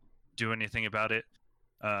do anything about it.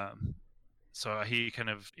 So he kind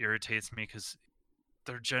of irritates me because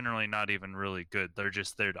they're generally not even really good. They're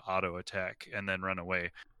just there to auto attack and then run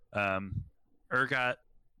away. Urgot,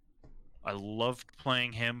 I loved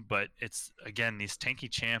playing him, but it's, again, these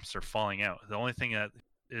tanky champs are falling out. The only thing that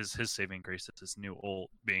is his saving grace is his new ult,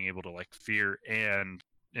 being able to like fear and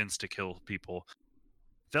insta-kill people.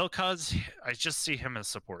 Vel'Koz, I just see him as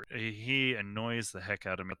support. He annoys the heck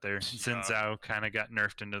out of me out there. Xin Zhao kind of got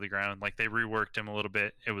nerfed into the ground. Like, they reworked him a little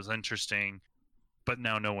bit. It was interesting, but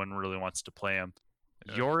now no one really wants to play him.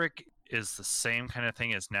 Yeah. Yorick is the same kind of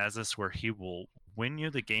thing as Nasus, where he will win you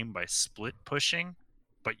the game by split pushing,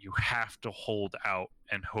 but you have to hold out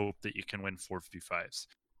and hope that you can win 4v5s.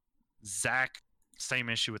 Zac, same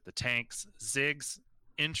issue with the tanks. Ziggs,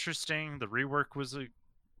 interesting. The rework was a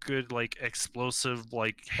good, like, explosive,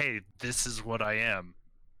 like, hey, this is what I am.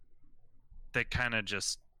 That kind of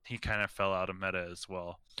just he kind of fell out of meta as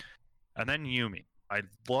well. And then Yumi. I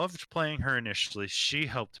loved playing her initially. She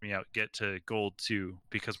helped me out get to gold too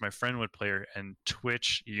because my friend would play her, and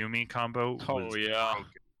Twitch Yumi combo was broken.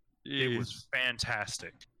 It was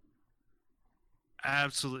fantastic.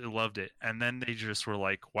 Absolutely loved it. And then they just were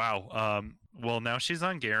like, wow, well, now she's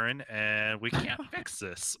on Garen and we can't fix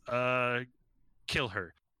this. Kill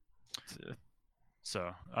her.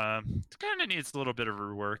 So it kind of needs a little bit of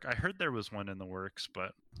rework. I heard there was one in the works,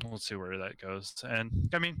 but we'll see where that goes. And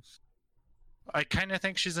I mean, I kind of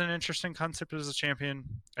think she's an interesting concept as a champion.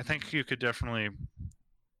 I think you could definitely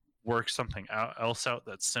work something else out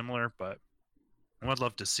that's similar, but I would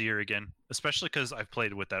love to see her again, especially because I've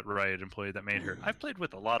played with that Riot employee that made her. I've played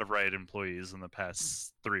with a lot of Riot employees in the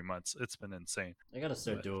past 3 months. It's been insane. I gotta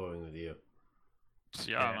start duoing with you.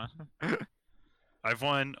 Yeah, man. I've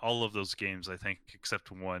won all of those games, I think,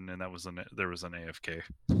 except one, and that was there was an AFK.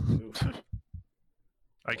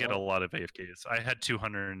 I get a lot of AFKs. I had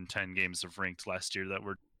 210 games of ranked last year that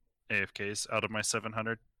were AFKs out of my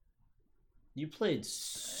 700. You played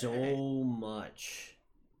so much.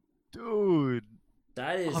 Dude.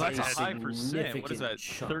 That is that's a a high percent. What is that?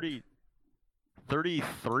 chunk.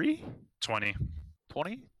 33? 20.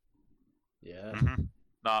 20? Yeah. Mm-hmm.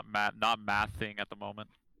 Not mathing at the moment.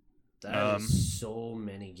 That is so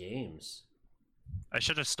many games. I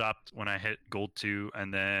should have stopped when I hit gold 2,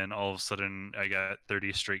 and then all of a sudden I got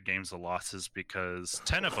 30 straight games of losses because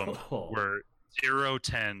 10 of them were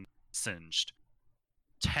 0-10 singed.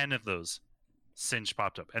 10 of those singed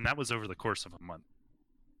popped up, and that was over the course of a month.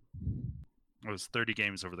 It was 30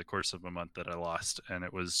 games over the course of a month that I lost, and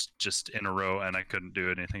it was just in a row, and I couldn't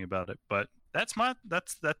do anything about it. But that's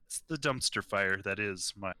the dumpster fire that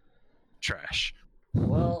is my trash.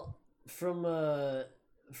 Well, from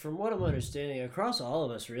what I'm understanding, across all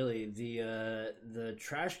of us, really, the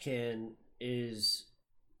trash can is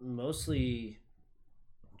mostly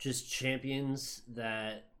just champions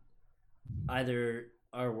that either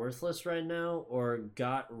are worthless right now or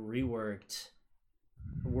got reworked,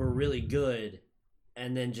 were really good,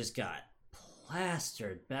 and then just got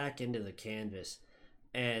plastered back into the canvas.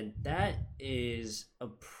 And that is a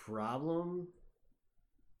problem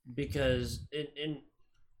because in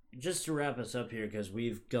just to wrap us up here, because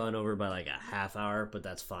we've gone over by like a half hour, but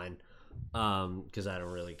that's fine, because I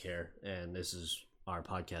don't really care, and this is our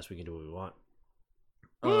podcast. We can do what we want.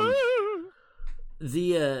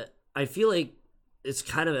 I feel like it's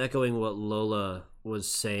kind of echoing what Lola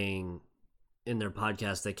was saying in their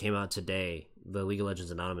podcast that came out today, the League of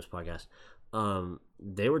Legends Anonymous podcast.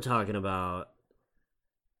 They were talking about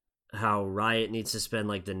how Riot needs to spend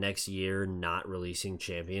like the next year not releasing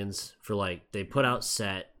champions for like they put out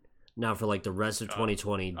set now for like the rest of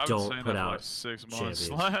 2020. Don't put out like 6 months.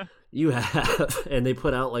 champions. You have, and they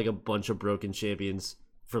put out like a bunch of broken champions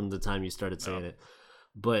from the time you started saying it.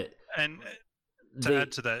 But and to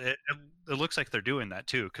add to that, it looks like they're doing that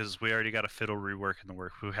too because we already got a Fiddle rework in the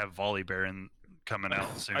work. Who have Volley Baron coming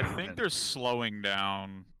out soon. I think they're slowing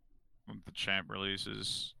down with the champ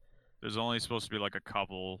releases. There's only supposed to be like a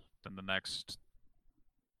couple in the next,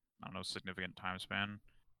 I don't know, significant time span,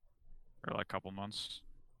 or like a couple months.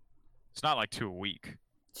 It's not like 2 a week.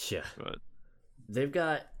 Yeah, but they've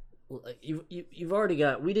got you've already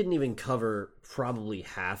got. We didn't even cover probably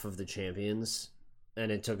half of the champions,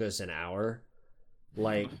 and it took us an hour.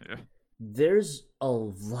 Like, yeah. There's a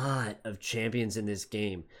lot of champions in this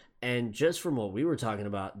game, and just from what we were talking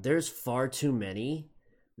about, there's far too many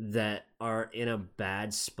that are in a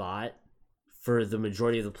bad spot for the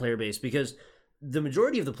majority of the player base, because the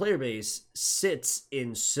majority of the player base sits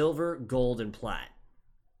in silver, gold, and plat.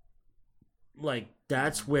 Like,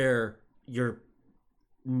 that's where your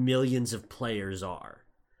millions of players are.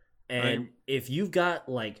 And if you've got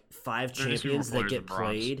like 5 champions that get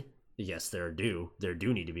played, yes, there do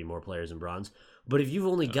need to be more players in bronze. But if you've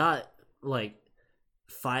only got like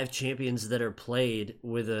 5 champions that are played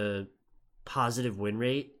with a positive win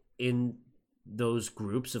rate in those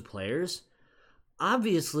groups of players,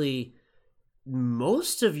 obviously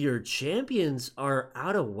most of your champions are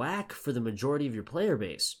out of whack for the majority of your player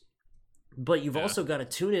base. But you've also got to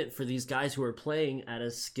tune it for these guys who are playing at a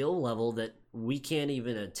skill level that we can't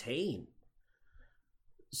even attain.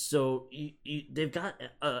 So they've got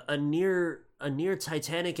a near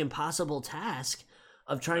Titanic impossible task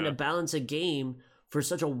of trying to balance a game for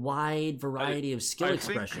such a wide variety of skill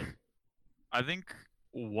expression. I think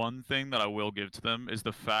one thing that I will give to them is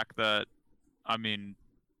the fact that, I mean,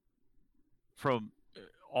 from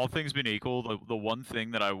all things being equal, the one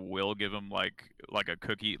thing that I will give them like a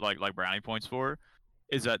cookie, like brownie points for,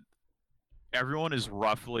 is that everyone is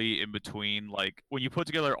roughly in between. Like, when you put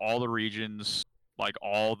together all the regions, like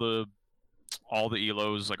all the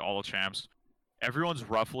elos, like all the champs, everyone's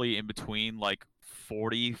roughly in between like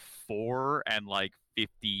 44 and like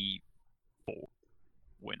 54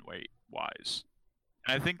 win weight wise.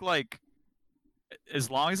 And I think like as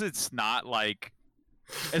long as it's not like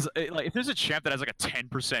like if there's a champ that has like a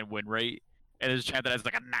 10% win rate and there's a champ that has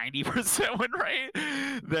like a 90% win rate,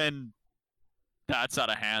 then that's out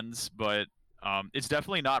of hands. But it's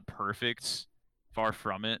definitely not perfect, far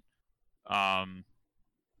from it.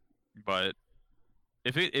 But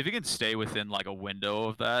if it can stay within like a window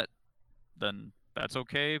of that, then that's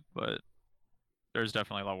okay. But there's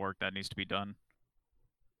definitely a lot of work that needs to be done.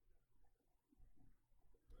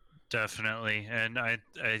 Definitely, and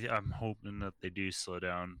I'm hoping that they do slow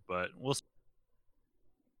down, but we'll.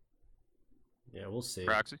 Yeah, we'll see.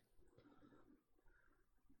 Proxy?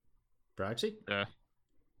 Proxy? Yeah.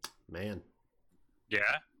 Man,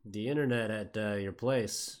 Yeah. the internet at your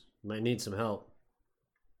place might need some help.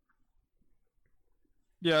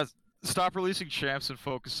 Yeah. Stop releasing champs and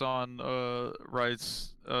focus on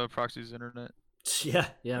Riot's Proxy's internet. Yeah,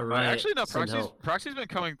 right. Actually, no. Send help. Proxy's been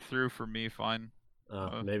coming through for me fine.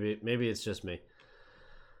 Maybe it's just me.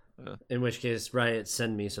 Yeah. In which case, Riot,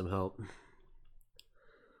 send me some help.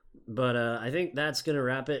 But I think that's gonna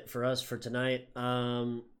wrap it for us for tonight.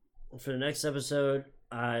 For the next episode,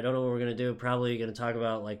 I don't know what we're gonna do. Probably gonna talk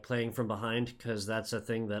about like playing from behind, because that's a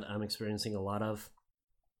thing that I'm experiencing a lot of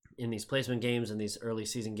in these placement games and these early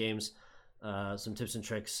season games. Some tips and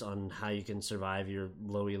tricks on how you can survive your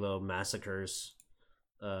low elo massacres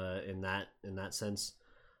in that sense.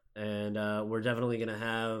 And we're definitely going to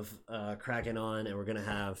have Kraken on, and we're going to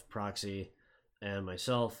have Proxy and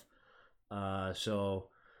myself. So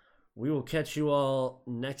we will catch you all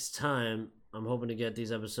next time. I'm hoping to get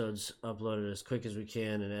these episodes uploaded as quick as we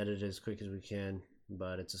can and edited as quick as we can,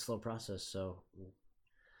 but it's a slow process, so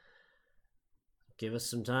give us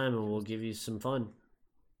some time and we'll give you some fun.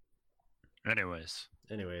 Anyways,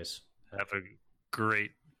 have a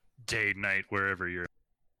great day, night, wherever you're.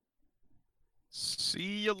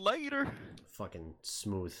 See you later. Fucking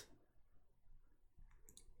smooth.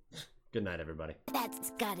 Good night, everybody.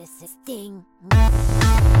 That's gotta sting.